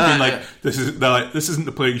at it and being like, this isn't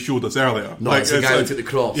the player you showed us earlier. No, it's the guy who took the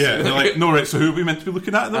cross. Yeah, and they're like, no, right, so who are we meant to be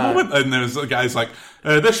looking at the moment? And there's a guy's like,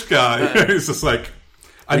 this guy. It's just like,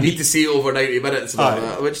 I need to see it over 90 minutes,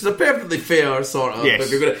 which is a perfectly fair sort of.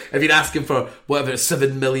 Yes. If you're asking for whatever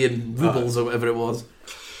 7 million rubles or whatever it was.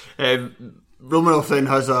 Romanov then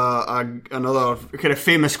has another kind of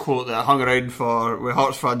famous quote that hung around with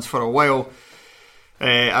Hearts fans for a while,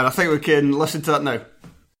 and I think we can listen to that now.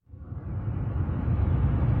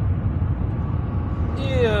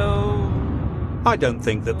 I don't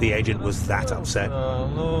think that the agent was that upset.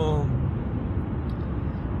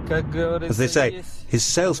 As they say, his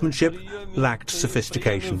salesmanship lacked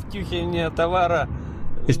sophistication.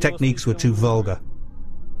 His techniques were too vulgar,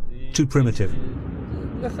 too primitive.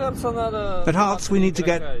 At Hearts, we need to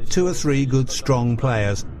get 2 or 3 good, strong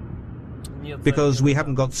players, because we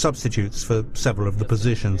haven't got substitutes for several of the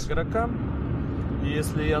positions. But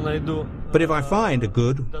if I find a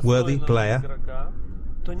good, worthy player,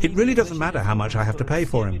 it really doesn't matter how much I have to pay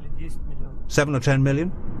for him. 7 or 10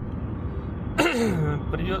 million?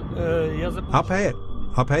 I'll pay it.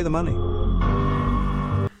 I'll pay the money.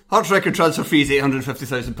 Hearts record transfer fee is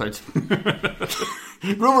 £850,000.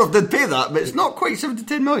 Romanov did pay that, but it's not quite 7 to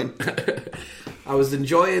 10 million. I was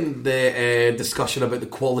enjoying the discussion about the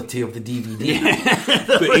quality of the DVD.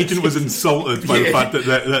 The agent was insulted by the fact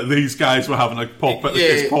that these guys were having a pop at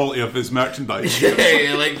the quality of his merchandise.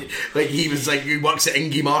 Yeah, like he was like, he works at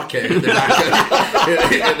Ingy Market in the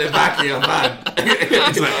back of your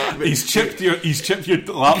van. He's chipped your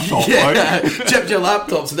laptop. Yeah, chipped your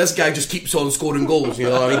laptop. So this guy just keeps on scoring goals. You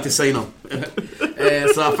know, I need to sign him.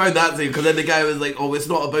 So I found that thing, because then the guy was like, "Oh, it's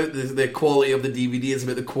not about the quality of the DVD; it's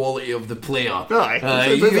about the quality of the player."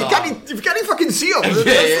 If you can't fucking see him,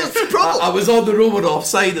 that's the problem. I was on the Romanov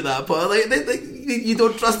side of that, but you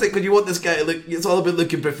don't trust it because you want this guy to look. It's all about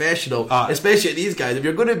looking professional, especially these guys. If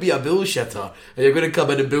you're going to be a bullshitter and you're going to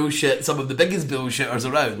come in and bullshit some of the biggest bullshitters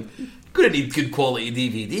around, you're going to need good quality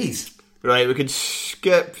DVDs. Right, we could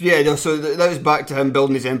skip. Yeah, no, so that was back to him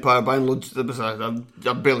building his empire, buying loads. I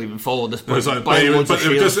barely even followed this point. There was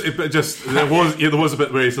a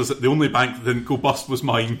bit where he says that the only bank that didn't go bust was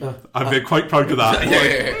mine. I'm quite proud of that.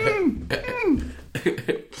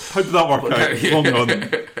 How did that work out? Long run.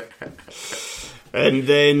 And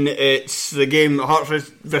then it's the game Hearts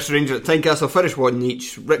vs Rangers at Tynecastle. Finished 1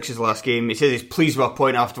 each. Rick's last game. He says he's pleased with a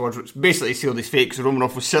point afterwards, which basically sealed his fate, because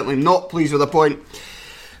Romanoff was certainly not pleased with a point.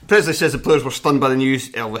 Presley says the players were stunned by the news.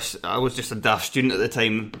 Elvis, I was just a daft student at the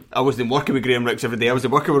time. I wasn't working with Graham Ricks every day. I was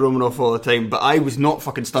working with Romanoff all the time, but I was not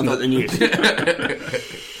fucking stunned at the news.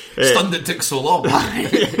 Stunned it took so long.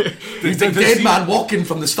 He's a dead man walking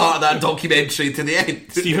from the start of that documentary to the end.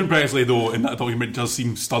 Stephen Presley, though, in that documentary does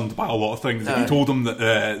seem stunned by a lot of things. If you told him that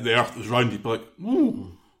the Earth was round, he'd be like,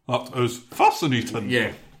 that was fascinating.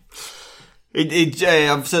 Yeah.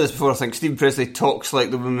 I've said this before, I think Stephen Presley talks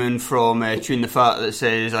like the woman from Chewing the Fat that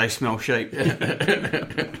says, I smell shite.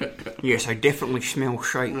 Yes, I definitely smell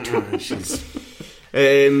shite.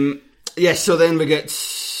 So then we get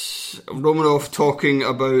Romanoff talking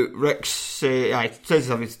about Rick's, he says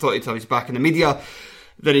he's thought he's back in the media.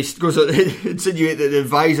 Then he goes on to insinuate that the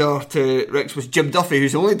advisor to Ricks was Jim Duffy,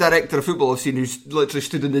 who's the only director of football I've seen who's literally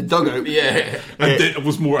stood in the dugout. And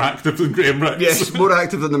was more active than Graham Ricks. Yes, more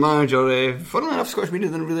active than the manager. Funnily enough, Scottish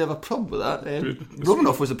media didn't really have a problem with that.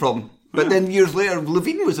 Romanoff was the problem. But then years later,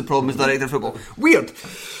 Levine was the problem as director of football. Weird.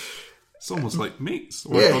 It's almost like mates.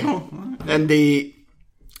 And he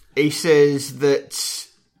says that...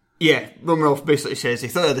 Yeah, Romanoff basically says he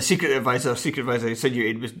thought the secret advisor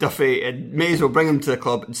insinuated was Duffy, and may as well bring him to the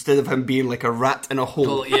club instead of him being like a rat in a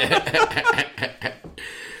hole.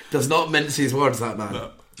 Does not mince his words, that man.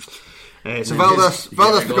 No. So Valdes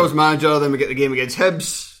becomes manager. Then we get the game against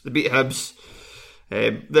Hibs. They beat Hibs.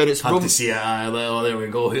 Then it's had to see it. There we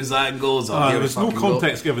go. Who's that goes on? There was no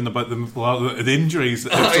context given about the injuries.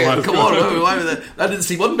 Come on, I didn't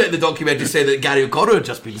see one bit in the documentary say that Gary O'Connor had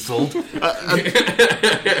just been sold.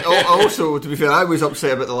 Also, to be fair, I was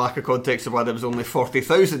upset about the lack of context of why there was only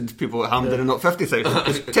 40,000 people at Hampden and not 50,000.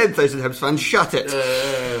 Because 10,000 Hibs fans shut it.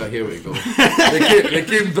 Here we go. They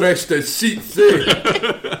came dressed as seats.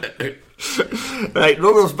 Right,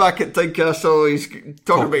 Romanoff's back at Tynecastle. He's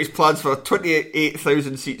talking about his plans for a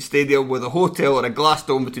 28,000 seat stadium with a hotel and a glass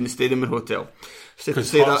dome between the stadium and hotel.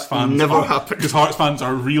 Because Hearts fans never happened. Because Hearts fans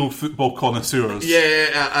are real football connoisseurs.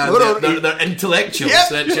 They're intellectuals,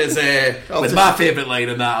 which is was my favourite line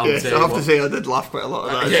in that. I have to say I did laugh quite a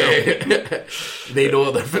lot at that. They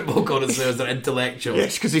know they're football connoisseurs, they're intellectuals.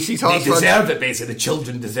 Yes, because he sees Hearts fans. They deserve it, basically. The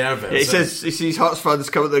children deserve it. He says he sees Hearts fans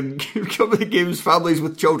come at the games, families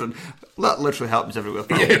with children. That literally happens everywhere.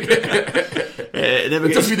 It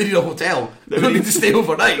doesn't mean they need a hotel. They don't need to stay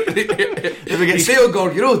overnight. They stay on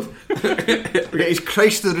Gorgie Road. We get his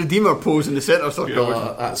Christ the Redeemer pose in the centre circle.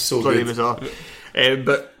 That's so pretty good. Bizarre.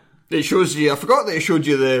 But it shows you. I forgot that it showed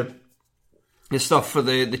you the stuff for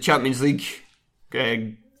the Champions League.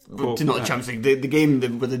 Not the Champions League. The game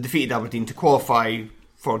where they defeated Aberdeen to qualify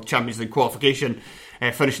for Champions League qualification,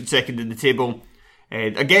 finishing second in the table.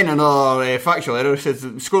 Again, another factual error. It says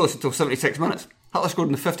scoreless until 76 minutes. Hitler scored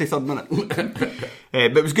in the 53rd minute.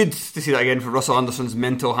 But it was good to see that again for Russell Anderson's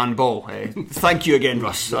mental handball. Thank you again,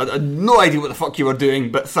 Russ. I had no idea what the fuck you were doing,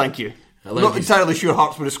 but thank you. Not entirely sure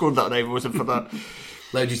Hearts would have scored that night if it wasn't for that.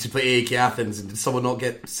 Allowed you to play AEK Athens, and did someone not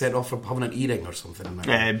get sent off for having an earring or something?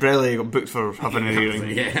 Brelly got booked for having an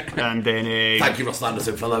earring. And then thank you, Russell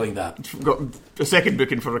Anderson, for allowing that. Got a second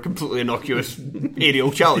booking for a completely innocuous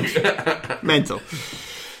aerial challenge. Mental.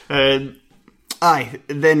 Then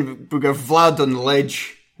we got Vlad on the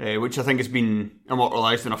ledge, which I think has been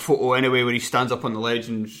immortalised in a photo anyway, where he stands up on the ledge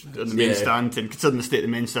and in the main stand, and considering the state of the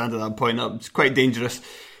main stand at that point, it's quite dangerous.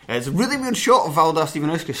 It's a really weird shot of Valdas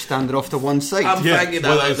Ivanauskas standing off to one side. I'm thinking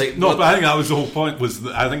that. But I think that was the whole point.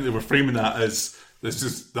 I think they were framing that as this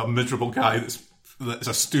is the miserable guy that's it's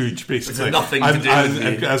a stooge basically. It's nothing to do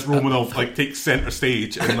and as Romanov takes centre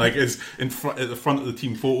stage and is in front at the front of the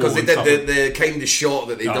team photo. Because they did the kind of shot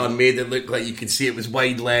that they done made it look like you could see it was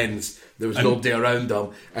wide lens. There was nobody around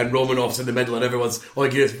them, and Romanov's in the middle, and everyone's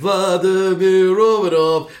here's Vladimir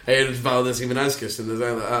Romanov, and it's Valdis Ivanauskis, and there's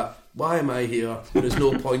like that. Why am I here? There's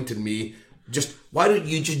no point in me. Why don't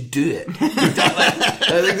you just do it?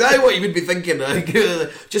 That's exactly what you would be thinking.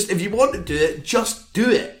 Just if you want to do it, just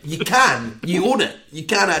do it. You can. You own it. You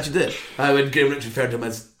can actually do it. When Graham Richards referred to him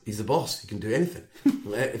as he's the boss, he can do anything.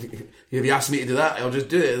 If you ask me to do that, I'll just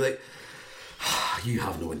do it. You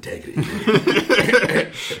have no integrity.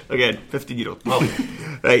 Again,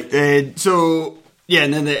 €15. Right. So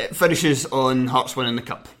and then it finishes on Hearts winning the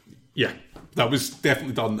cup. Yeah, that was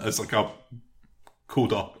definitely done as a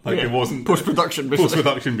coda. It wasn't post-production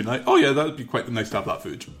being like, oh yeah, that would be quite nice to have that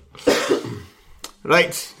footage.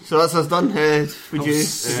 Right, so that's us done. Would you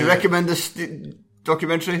recommend this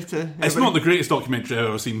documentary to everybody? It's not the greatest documentary I've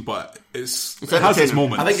ever seen, but it has its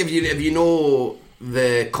moments. I think if you know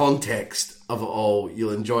the context of it all,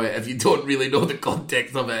 you'll enjoy it. If you don't really know the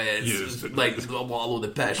context of it, it's like what a load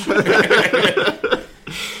of pish.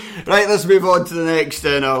 Right, let's move on to the next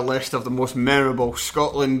in our list of the most memorable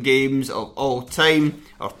Scotland games of all time.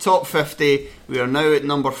 Our top 50. We are now at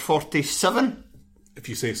number 47. If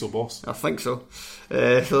you say so, boss. I think so.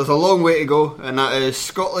 So there's a long way to go, and that is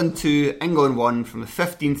Scotland 2, England 1 from the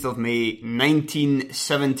 15th of May,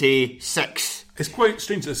 1976. It's quite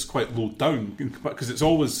strange that it's quite low down, because it's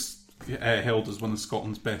always held as one of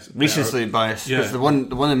Scotland's best. Recency bias, because the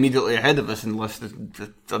one immediately ahead of us in the list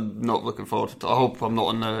I'm not looking forward to. I hope I'm not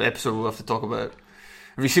on the episode we'll have to talk about it.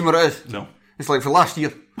 Have you seen what it is? No. It's like for last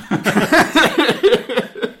year.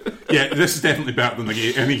 Yeah, this is definitely better than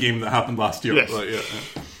any game that happened last year. Yes.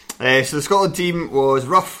 So the Scotland team was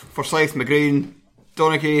Rough, Forsyth, McGrain,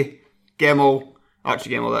 Donachie, Gemmell, Archie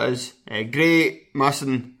Gemmell that is, Gray,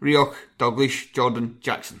 Masson, Rioch, Dalglish, Jordan,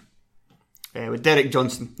 Jackson. With Derek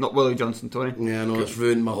Johnson, not Willie Johnson, Tony. Yeah, I know, it's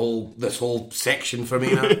ruined this whole section for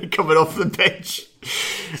me now. Coming off the bench.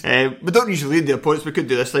 We don't usually lead the opponents, we could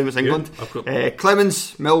do this time, it's England.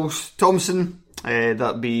 Clemens, Mills, Thompson,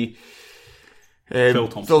 that'd be Phil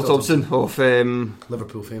Thompson of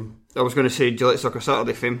Liverpool fame. I was going to say Gillette Soccer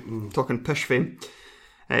Saturday fame, talking pish fame.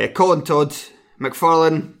 Colin Todd,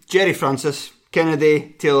 McFarlane, Jerry Francis,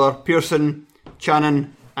 Kennedy, Taylor, Pearson,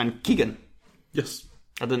 Channon, and Keegan. Yes.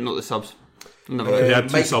 I didn't know the subs.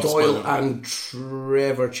 Mike Doyle and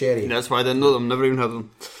Trevor Cherry. That's why I didn't know them, never even heard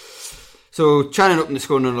them. So Channon opened the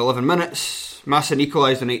scoring in 11 minutes, Masson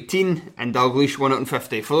equalised on 18, and Dalglish won it on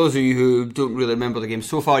 50. For those of you who don't really remember the game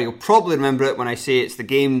so far, you'll probably remember it when I say it's the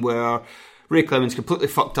game where Ray Clemens completely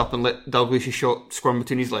fucked up and let Dalglish's shot squirm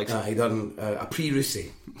between his legs. He done a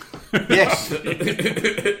pre-Russie. Yes.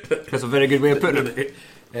 That's a very good way of putting it.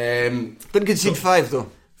 Didn't concede 5 though.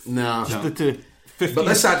 No. Just the 2. But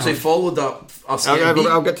this actually followed up us.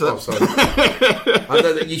 I'll get to that.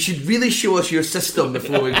 Sorry. You should really show us your system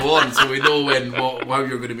before we go on, so we know how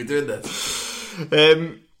you're going to be doing this.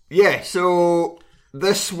 So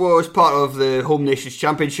this was part of the Home Nations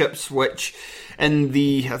Championships, which in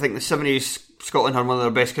the 70s Scotland had one of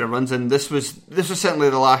their best kind of runs, and this was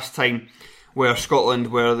certainly the last time where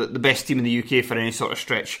Scotland were the best team in the UK for any sort of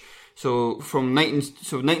stretch. So from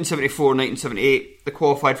 1974, 1978, they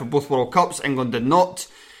qualified for both World Cups. England did not.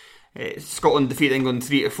 Scotland defeated England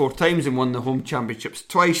 3 to 4 times and won the home championships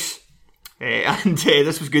twice.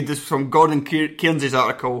 This was good. This was from Gordon Cairns'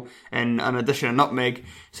 article in an edition of Nutmeg.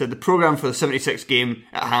 Said the programme for the 76 game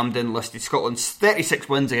at Hampden listed Scotland's 36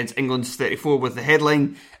 wins against England's 34 with the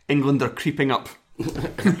headline, England are creeping up.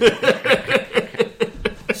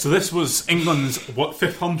 So this was England's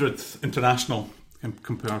 500th international in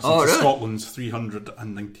comparison to Scotland's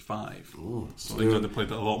 395. So England had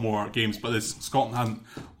played a lot more games, but Scotland hadn't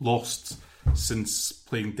lost since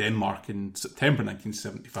playing Denmark in September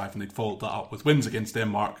 1975, and they'd followed that up with wins against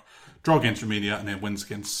Denmark, draw against Romania, and then wins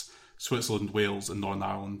against Switzerland, Wales, and Northern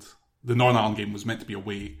Ireland. The Northern Ireland game was meant to be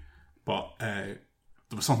away, but there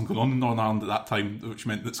was something going on in Northern Ireland at that time, which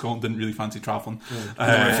meant that Scotland didn't really fancy travelling.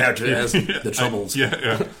 Referred to it as the Troubles.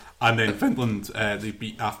 And then Finland, they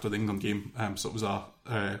beat after the England game, so it was a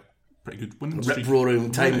pretty good winning streak.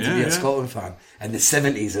 Rip-roaring time to be a Scotland fan. And the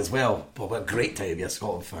 70s as well. But what a great time to be a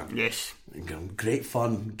Scotland fan. Yes. Great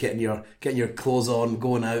fun, getting your clothes on,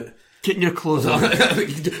 going out. Getting your clothes on.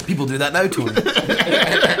 People do that now, Tony.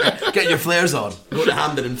 Getting your flares on. Go to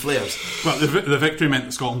Hampden in flares. But the victory meant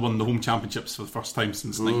that Scotland won the home championships for the first time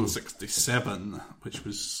since 1967, which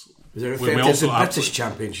was... Was it referred to as the British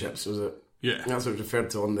Championships, was it? Yeah. That's what it was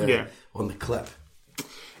referred to on the clip.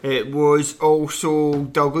 It was also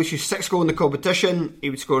Dalglish's 6th goal in the competition. He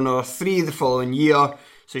would score another 3 the following year.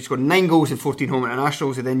 So he scored 9 goals in 14 home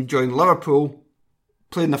internationals. He then joined Liverpool,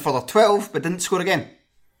 played in a further 12, but didn't score again.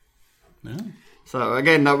 Yeah. So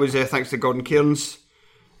again, that was thanks to Gordon Cairns.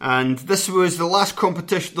 And this was the last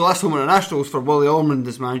competition, the last home internationals for Willie Ormond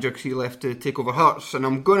as manager, because he left to take over Hearts. And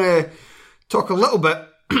I'm going to talk a little bit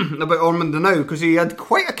about Ormond now, because he had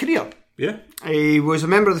quite a career. Yeah. He was a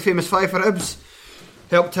member of the famous Five for Hibs.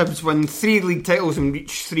 Helped Hibs win 3 league titles and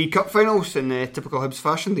reach 3 cup finals in typical Hibs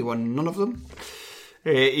fashion. They won none of them.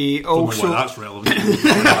 He also... Don't know why that's relevant.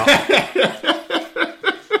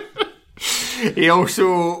 He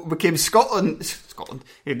also became Scotland.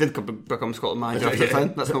 He did become Scotland manager after the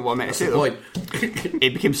time. That's not what I meant to say though. He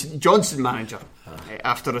became St Johnstone manager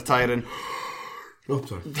after retiring. Oh,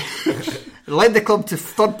 sorry. Led the club to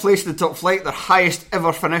 3rd place in the top flight, their highest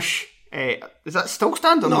ever finish. Is that still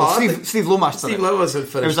stand? No, Steve Lomas. Steve Lomas had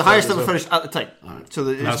finished. It was the highest ever finish at the time. Right. So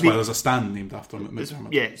that's why there's a stand named after him at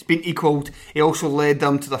Midtjylland. Yeah, it's been equalled. He also led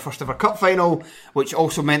them to their first ever cup final, which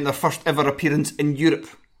also meant their first ever appearance in Europe.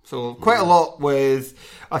 So quite a lot with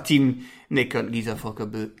a team they couldn't give a fuck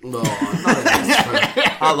about. No,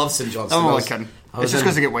 I love St Johnstone. I'm only kidding. It's just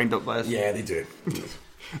because they get wound up by us. Yeah, they do.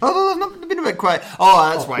 Although they've been a bit quiet. Oh,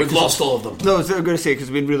 that's why. We've lost all of them. No, I was going to say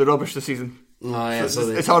because we've been really rubbish this season. Oh, yeah, so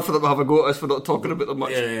it's hard for them to have a go at us for not talking about them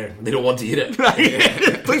much. Yeah. They don't want to hear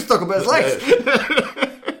it. Please talk about his legs.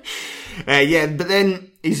 But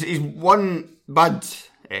then his one bad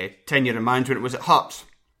tenure in management was at Hearts.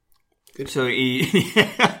 Good. So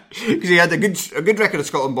because he had a good record of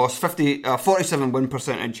Scotland boss, 47 win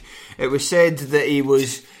percentage. It was said that he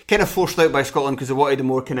was kind of forced out by Scotland because they wanted a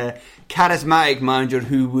more kind of charismatic manager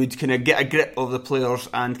who would kind of get a grip of the players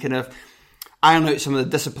and kind of iron out some of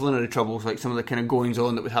the disciplinary troubles, like some of the kind of goings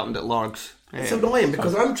on that would happen at Largs. It's annoying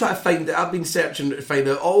because I'm trying to find. I've been searching to find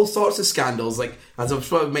out all sorts of scandals, like as I'm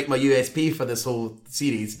trying to make my USP for this whole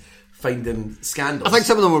series. Finding scandals. I think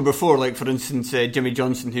some of them were before, like for instance Jimmy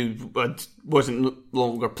Johnson, who wasn't no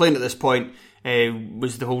longer playing at this point,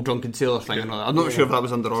 was the whole drunken sailor thing. Yeah. And all that. I'm not sure if that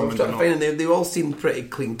was under Ormond or not. They all seem pretty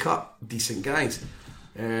clean cut, decent guys.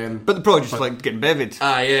 But they probably just like getting bevied.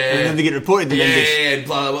 Yeah. And then they get reported.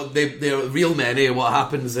 They're real men. What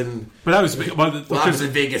happens in? But that was what happens in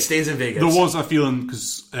Vegas stays in Vegas. There was a feeling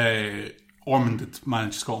because Ormond had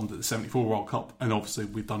managed Scotland at the 74 World Cup, and obviously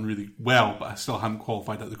we'd done really well, but I still hadn't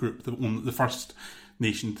qualified at the group. The first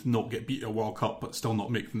nation to not get beat at a World Cup, but still not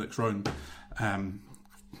make the next round.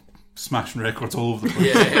 Smashing records all over the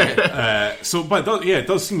place. It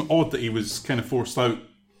does seem odd that he was kind of forced out.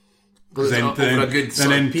 Then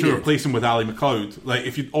to replace him with Ali McLeod, like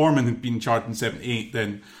if Ormond had been charged in 78,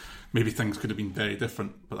 then maybe things could have been very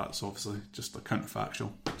different. But that's obviously just a counterfactual.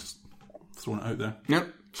 Just throwing it out there. Yep.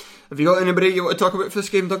 Have you got anybody you want to talk about for this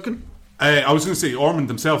game, Duncan? I was going to say Ormond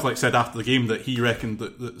himself said after the game that he reckoned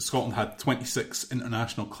that Scotland had 26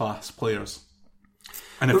 international class players,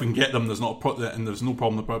 and if we can get them, there's no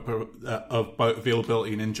problem about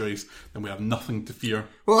availability and injuries, then we have nothing to fear.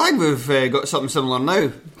 Well, I think we've got something similar now.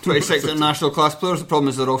 26 international class players. The problem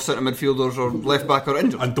is they're all centre midfielders or left back or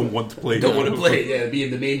injured and don't want to play.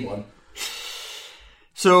 Being the main one.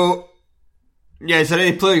 So. Yeah, is there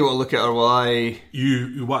any player you want to look at, or will I?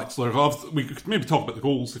 You watch. We could maybe talk about the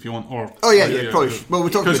goals if you want. Or probably. Well, we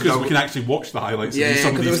talked about because we can actually watch the highlights.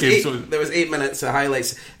 Some of these games. There was 8 minutes of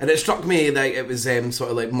highlights, and it struck me that it was sort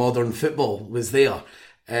of like modern football was there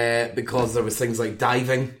because there was things like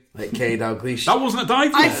diving, like Kenny Dalglish. That wasn't a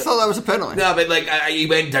dive. I thought that was a penalty. No, but he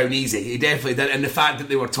went down easy. He definitely did, and the fact that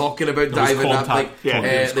they were talking about diving,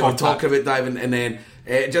 they were talking about diving, and then.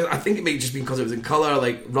 I think it may have just been because it was in colour,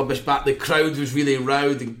 like rubbish back. The crowd was really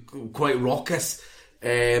loud and quite raucous,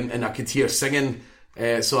 and I could hear singing.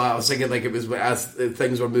 So I was thinking like it was as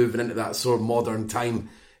things were moving into that sort of modern time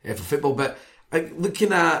for football. But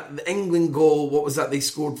looking at the England goal, what was that? They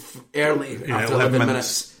scored early after 11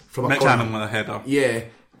 minutes from a corner. With a header. Yeah,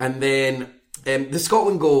 and then the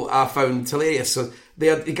Scotland goal I found hilarious. So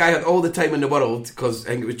the guy had all the time in the world because I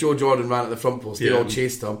think it was Joe Jordan ran at the front post. They all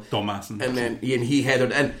chased him. Don Masson. And then he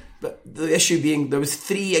headed in. But the issue being there was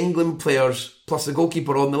 3 England players plus the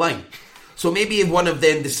goalkeeper on the line. So maybe if one of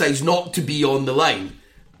them decides not to be on the line,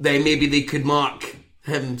 then maybe they could mark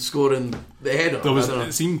him scoring the header.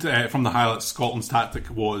 It seemed from the highlights Scotland's tactic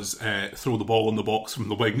was throw the ball in the box from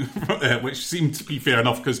the wing, which seemed to be fair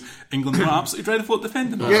enough because England were absolutely dreadful at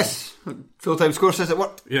defending. Yes, full-time score says it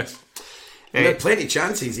worked. Yes. There had plenty of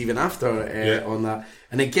chances even after on that.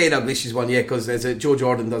 And then Kenny Dalglish's one, because Joe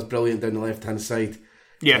Jordan does brilliant down the left-hand side.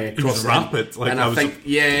 Yeah, he was rapid. Like, and I think,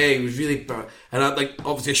 he was really. And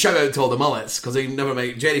obviously, a shout out to all the mullets because never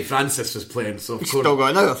mind. Jerry Francis was playing, so of he's course, still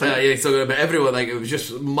got another thing. Yeah, he's still got it. But everyone, it was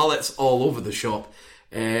just mullets all over the shop,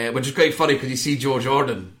 which is quite funny because you see Joe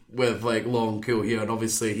Jordan with long cool hair, and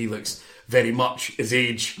obviously he looks very much his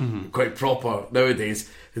age, quite proper nowadays.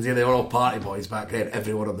 Because they were all party boys back then,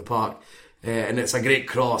 everyone on the park, and it's a great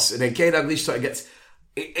cross. And then Ken Dalglish sort of gets.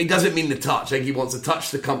 It doesn't mean the touch. I think he wants the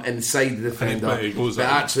touch to come inside the defender, but it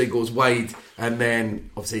actually goes wide, and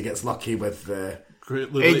then obviously he gets lucky with the.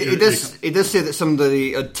 He does say that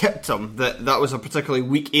somebody had tipped him that was a particularly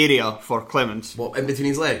weak area for Clemens. What, in between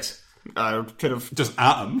his legs? Kind of just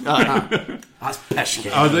at him. That's pish.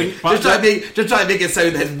 Just try to make it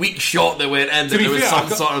sound his weak shot that went in. That there was some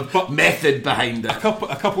sort of method behind it. A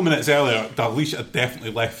couple minutes earlier, Dalglish had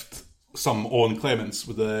definitely left some on Clemens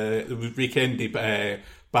with the Rekendi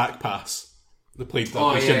back pass. They played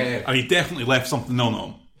Dalglish and he definitely left something on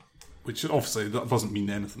him. Which obviously that doesn't mean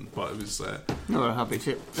anything, but it was. No, we're happy to.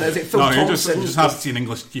 You just have to see an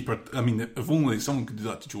English keeper. I mean, if only someone could do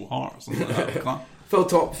that to Joe Hart or something like that.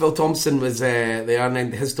 Phil Thompson was there,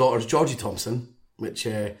 and his daughter's Georgie Thompson, which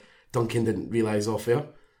Duncan didn't realise off air.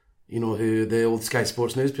 You know who the old Sky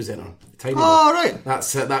Sports News presenter, tiny one. Right.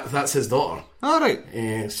 That's his daughter.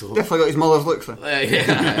 Right. So definitely got his mother's looks then.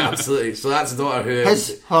 Yeah, absolutely. So that's his daughter who her.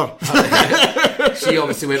 She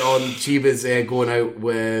obviously went on. She was going out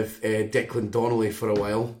with Declan Donnelly for a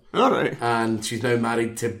while. Right. And she's now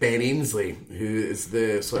married to Ben Ainsley, who is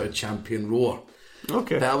the sort of champion rower.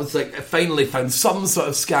 Okay. But I was I finally found some sort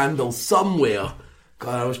of scandal somewhere.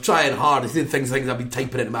 God, I was trying hard. I did things I've been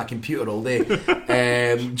typing into my computer all day.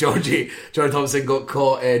 Georgie Thompson got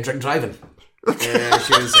caught drink driving.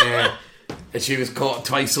 She was caught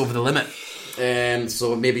twice over the limit.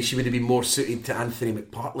 So maybe she would have been more suited to Anthony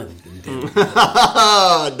McPartlin than David.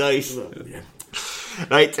 Nice. Yeah.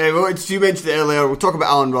 Right, you mentioned it earlier. We'll talk about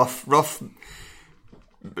Alan Rough. Rough,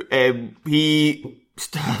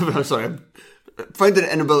 sorry, I'm finding an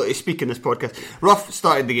inability to speak in this podcast. Rough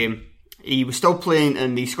started the game. He was still playing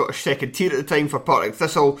in the Scottish second tier at the time for Partick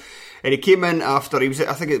Thistle, and he came in after he was.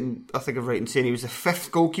 I think I'm right in saying he was the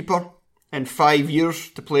 5th goalkeeper in 5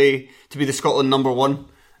 years to be the Scotland number 1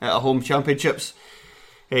 at a home championships.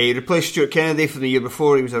 He replaced Stuart Kennedy from the year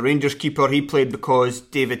before. He was a Rangers keeper. He played because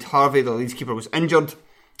David Harvey, the Leeds keeper, was injured.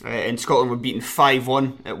 And Scotland were beaten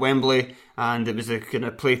 5-1 at Wembley, and it was a kind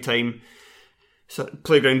of playground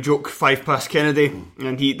joke, 5 past Kennedy,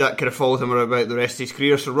 and that kind of followed him about the rest of his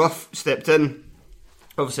career. So Rough stepped in.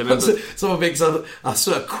 Obviously, someone makes a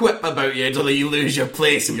sort of quip about you until you lose your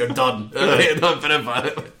place and you're done. He's not getting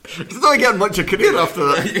much of a career after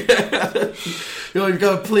that. You've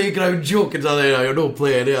got a playground joke until you're not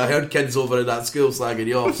playing. I heard kids over in that school slagging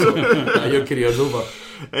you off, so your career's over.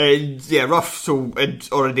 Rough had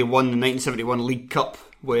already won the 1971 League Cup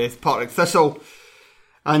with Partick Thistle.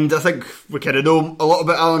 And I think we kind of know a lot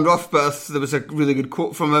about Alan Rough, but there was a really good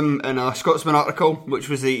quote from him in a Scotsman article, which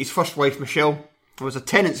was his first wife, Michelle, was a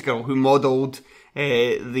tenants girl who modelled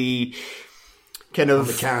the kind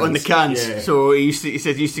of on the cans. Yeah. So he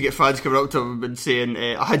said he used to get fans coming up to him and saying,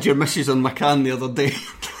 "I had your missus on my can the other day."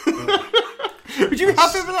 Would you be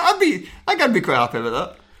happy with that? I'd be quite happy with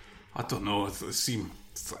that. I don't know.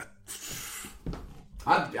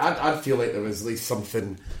 I'd feel like there was at least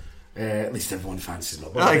something. At least everyone fancies him.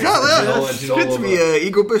 Exactly. It's good to be an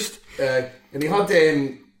ego boost. And he had.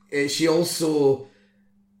 She also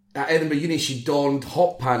at Edinburgh Uni. She donned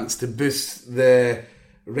hot pants to boost the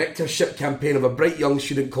rectorship campaign of a bright young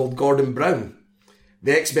student called Gordon Brown,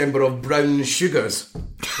 the ex-member of Brown Sugars.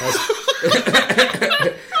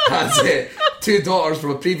 Has 2 daughters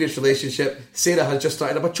from a previous relationship. Sarah has just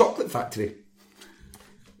started up a chocolate factory.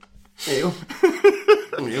 There you go.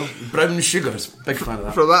 Brown Sugars, big fan of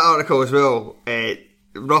that. From that article as well,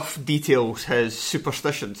 Rough details his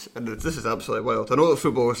superstitions, and this is absolutely wild. I know that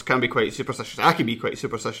footballers can be quite superstitious. I can be quite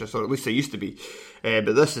superstitious, or at least I used to be,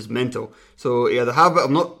 but this is mental. So he had a habit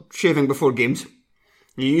of not shaving before games.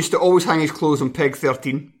 He used to always hang his clothes on peg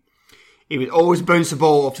 13. He would always bounce the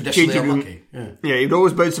ball off the changing room. He'd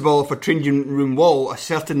always bounce the ball off a changing room wall a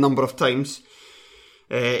certain number of times.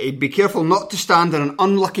 He'd be careful not to stand in an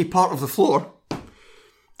unlucky part of the floor.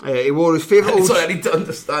 He wore his favourite Sorry, I need to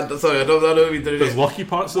understand. Sorry, I don't know. There's lucky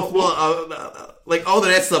parts of the floor? Like all the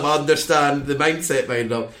rest of them, I understand the mindset behind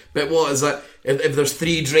them. But what is that? If there's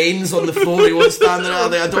 3 drains on the floor, he won't stand there. I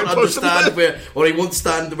don't understand where, or he won't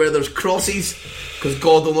stand where there's crosses, because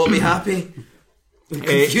God will not be happy. I'm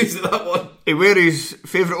confused with that one. He wear his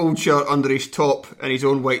favourite old shirt under his top and his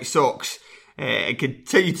own white socks, and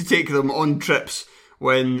continue to take them on trips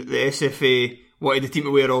when the SFA wanted the team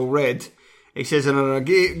to wear all red. He says in a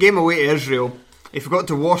game away to Israel, he forgot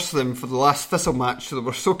to wash them for the last Thistle match, so they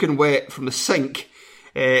were soaking wet from the sink,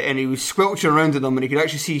 and he was squelching around in them, and he could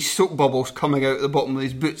actually see soap bubbles coming out the bottom of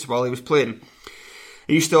his boots while he was playing.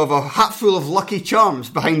 He used to have a hat full of Lucky Charms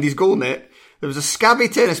behind his goal net. There was a scabby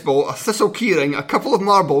tennis ball, a thistle keyring, a couple of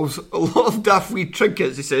marbles, a lot of daft wee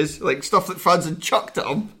trinkets, he says, like stuff that fans had chucked at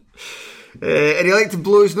him. And he liked to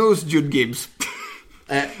blow his nose during games.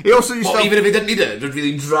 He also used to even if he didn't need it, it would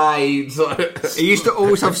really dry. He used to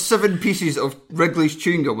always have 7 pieces of Wrigley's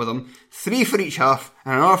chewing gum with him, 3 for each half,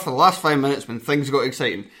 and an hour for the last 5 minutes when things got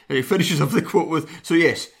exciting. And he finishes off the quote with, so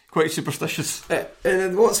yes, quite superstitious.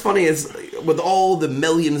 And what's funny is, with all the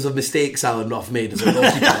millions of mistakes Alan Roth made as a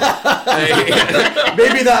goalkeeper,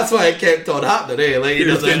 maybe that's why it kept on happening. Like, he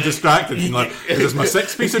was getting distracted. And like, is this my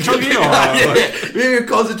 6 piece of chunky? Maybe you're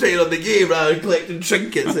concentrating on the game rather than collecting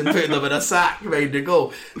trinkets and putting them in a sack behind the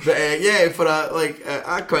goal. But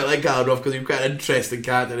I quite like Alan Roth because he's quite an interesting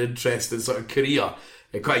character, an interesting sort of career.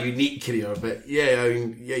 Quite a unique career, but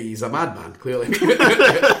he's a madman, clearly.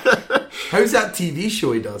 How's that TV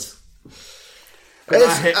show he does?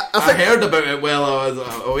 I heard about it while I was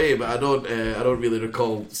away, but I don't really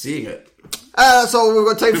recall seeing it. That's all we've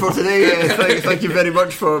got time for today. Thank you very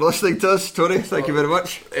much for listening to us, Tony. Thank you very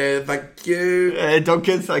much. Thank you,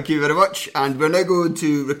 Duncan. Thank you very much. And we're now going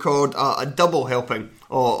to record a double helping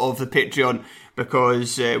of the Patreon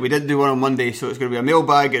because we didn't do one on Monday, so it's going to be a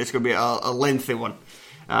mailbag and it's going to be a lengthy one.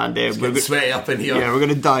 And we're getting sweaty up in here. Yeah, we're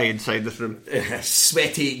going to die inside this room.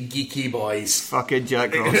 Sweaty, geeky boys. Fucking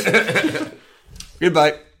Jack Ross.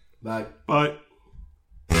 Goodbye. Bye. Bye.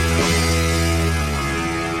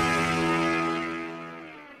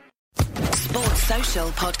 Sports Social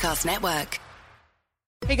Podcast Network.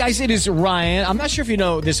 Hey guys, it is Ryan. I'm not sure if you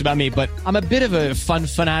know this about me, but I'm a bit of a fun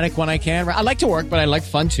fanatic when I can. I like to work, but I like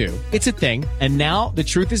fun too. It's a thing. And now the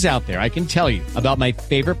truth is out there. I can tell you about my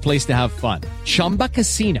favorite place to have fun. Chumba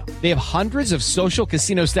Casino. They have hundreds of social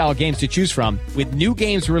casino style games to choose from with new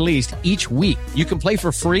games released each week. You can play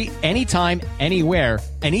for free anytime, anywhere.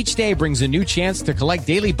 And each day brings a new chance to collect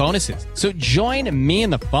daily bonuses. So join me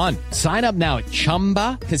in the fun. Sign up now at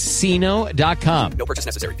ChumbaCasino.com. No purchase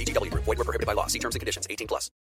necessary. VGW Group. Void where prohibited by law. See terms and conditions. 18+.